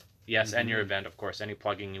does. Yes, and your event, of course. Any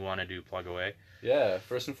plugging you want to do, plug away. Yeah,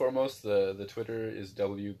 first and foremost, the Twitter is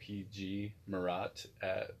WPG Murat,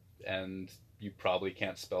 and you probably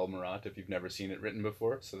can't spell Murat if you've never seen it written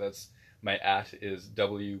before. So that's my is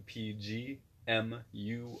WPGMURAT.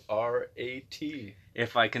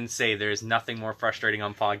 If I can say, there's nothing more frustrating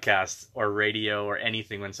on podcasts or radio or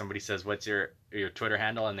anything when somebody says, "What's your Twitter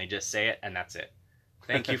handle?" and they just say it, and that's it.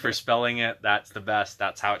 Thank you for spelling it. That's the best.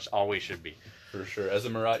 That's how it always should be. For sure. As a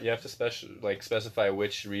Murat, you have to specify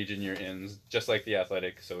which region you're in, just like The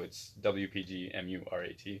Athletic. So it's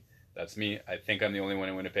WPGMURAT. That's me. I think I'm the only one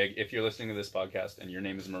in Winnipeg. If you're listening to this podcast and your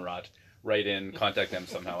name is Murat, write in, contact them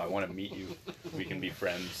somehow. I want to meet you. We can be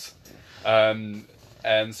friends. And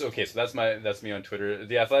so, okay, so that's me on Twitter.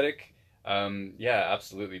 The Athletic, yeah,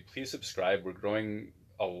 absolutely. Please subscribe. We're growing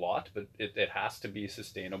a lot, but it has to be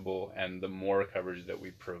sustainable, and the more coverage that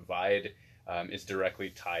we provide is directly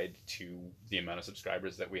tied to the amount of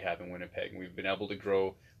subscribers that we have in Winnipeg. And we've been able to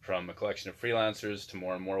grow from a collection of freelancers to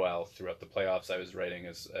more and more while throughout the playoffs I was writing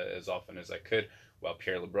as often as I could. while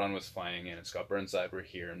Pierre LeBrun was flying in, and Scott Burnside were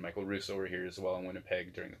here, and Michael Russo were here as well in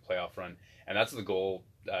Winnipeg during the playoff run. And that's the goal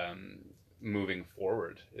moving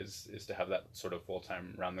forward, is to have that sort of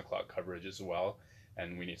full-time round-the-clock coverage as well.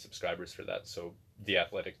 And we need subscribers for that. So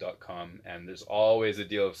theathletic.com, and there's always a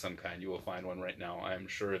deal of some kind. You will find one right now, I am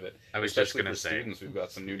sure of it. I was Especially just going to for say, students, we've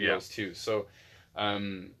got some new deals too. So,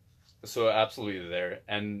 so absolutely there.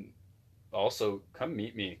 And also, come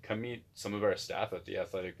meet some of our staff at The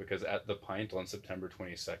Athletic, because at The Pint on September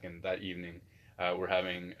 22nd, that evening, we're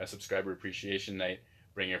having a subscriber appreciation night.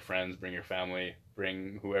 Bring your friends, bring your family,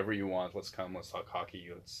 bring whoever you want. Let's come, let's talk hockey,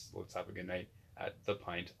 let's have a good night at The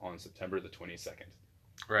Pint on September the 22nd.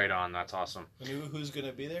 Right on, that's awesome. And who's going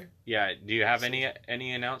to be there? Yeah, do you have any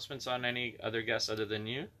announcements on any other guests other than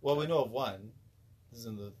you? Well, we know of one. This is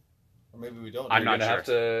in the... Or maybe we don't. I'm not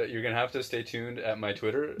sure. You're gonna have to stay tuned at my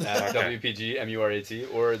Twitter at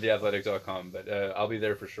WPGMURAT or theathletic.com. But I'll be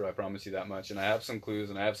there for sure. I promise you that much. And I have some clues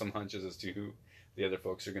and I have some hunches as to who the other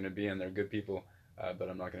folks are going to be, and they're good people. But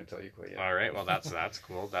I'm not going to tell you quite yet. All right. Well, that's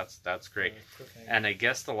cool. That's great. And I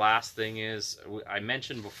guess the last thing is, I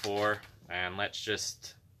mentioned before, and let's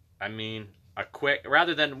just, a quick,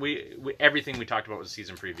 rather than we everything we talked about was a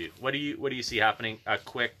season preview. What do you see happening? A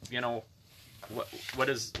quick, what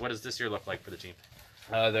does this year look like for the team?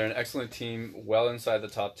 They're an excellent team, well inside the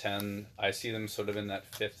top 10. I see them sort of in that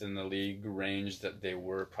 5th in the league range that they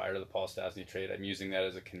were prior to the Paul Stastny trade. I'm using that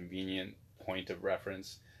as a convenient point of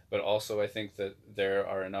reference. But also I think that there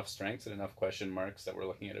are enough strengths and enough question marks that we're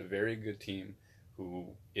looking at a very good team who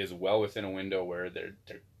is well within a window where they're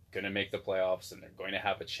going to make the playoffs and they're going to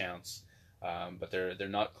have a chance. But they're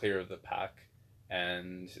not clear of the pack.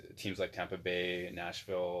 And teams like Tampa Bay,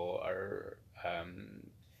 Nashville are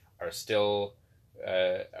still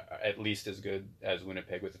at least as good as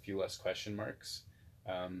Winnipeg with a few less question marks.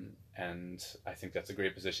 And I think that's a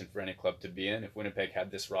great position for any club to be in. If Winnipeg had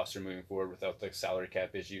this roster moving forward without the salary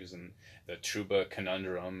cap issues and the Trouba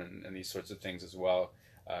conundrum and these sorts of things as well,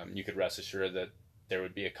 you could rest assured that there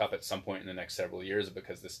would be a cup at some point in the next several years,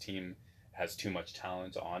 because this team has too much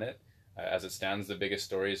talent on it. As it stands, the biggest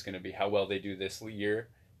story is going to be how well they do this year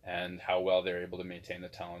and how well they're able to maintain the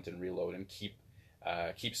talent and reload and keep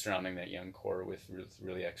surrounding that young core with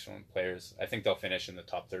really excellent players. I think they'll finish in the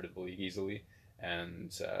top third of the league easily,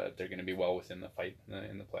 and they're going to be well within the fight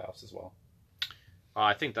in the playoffs as well.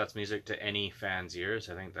 I think that's music to any fan's ears.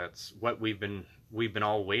 I think that's what we've been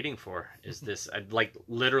all waiting for, is this like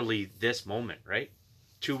literally this moment, right?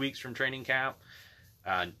 2 weeks from training camp,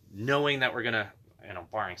 knowing that we're gonna,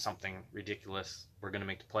 barring something ridiculous, we're gonna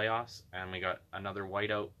make the playoffs, and we got another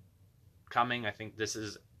whiteout coming. I think this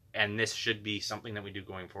should be something that we do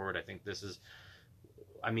going forward. I think this is,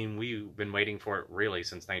 we've been waiting for it really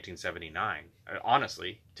since 1979,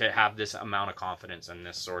 honestly, to have this amount of confidence and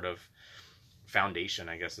this sort of foundation,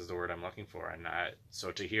 I guess is the word I'm looking for. And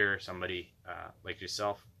so to hear somebody like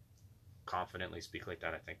yourself confidently speak like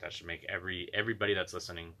that, I think that should make everybody that's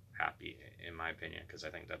listening happy, in my opinion, because I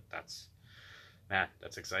think that's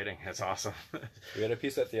exciting. That's awesome. We had a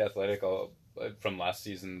piece at The Athletic from last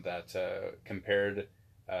season that compared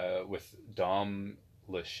with Dom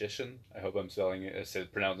Luszczyszyn. I hope I'm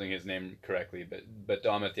pronouncing his name correctly, but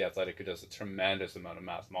Dom at The Athletic, who does a tremendous amount of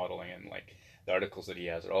math modeling, and like the articles that he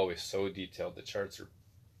has are always so detailed. The charts are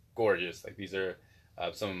gorgeous. Like, these are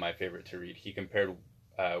some of my favorite to read. He compared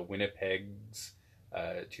Winnipeg's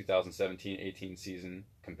 2017-18 season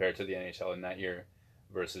compared to the NHL in that year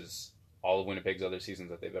versus all of Winnipeg's other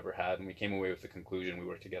seasons that they've ever had, and we came away with the conclusion, we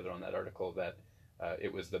worked together on that article, that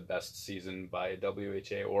it was the best season by a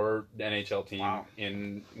WHA or NHL team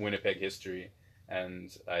in Winnipeg history,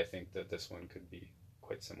 and I think that this one could be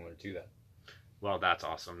quite similar to that. Well, that's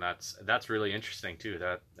awesome. That's really interesting too.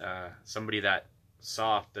 That somebody that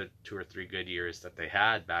saw the 2 or 3 good years that they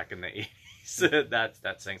had back in the 80s,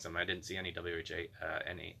 that's saying something. I didn't see any WHA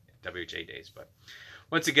days, but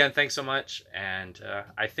once again, thanks so much, and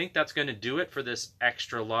I think that's going to do it for this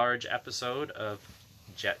extra large episode of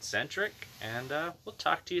Jet Centric, and we'll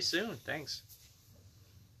talk to you soon. Thanks.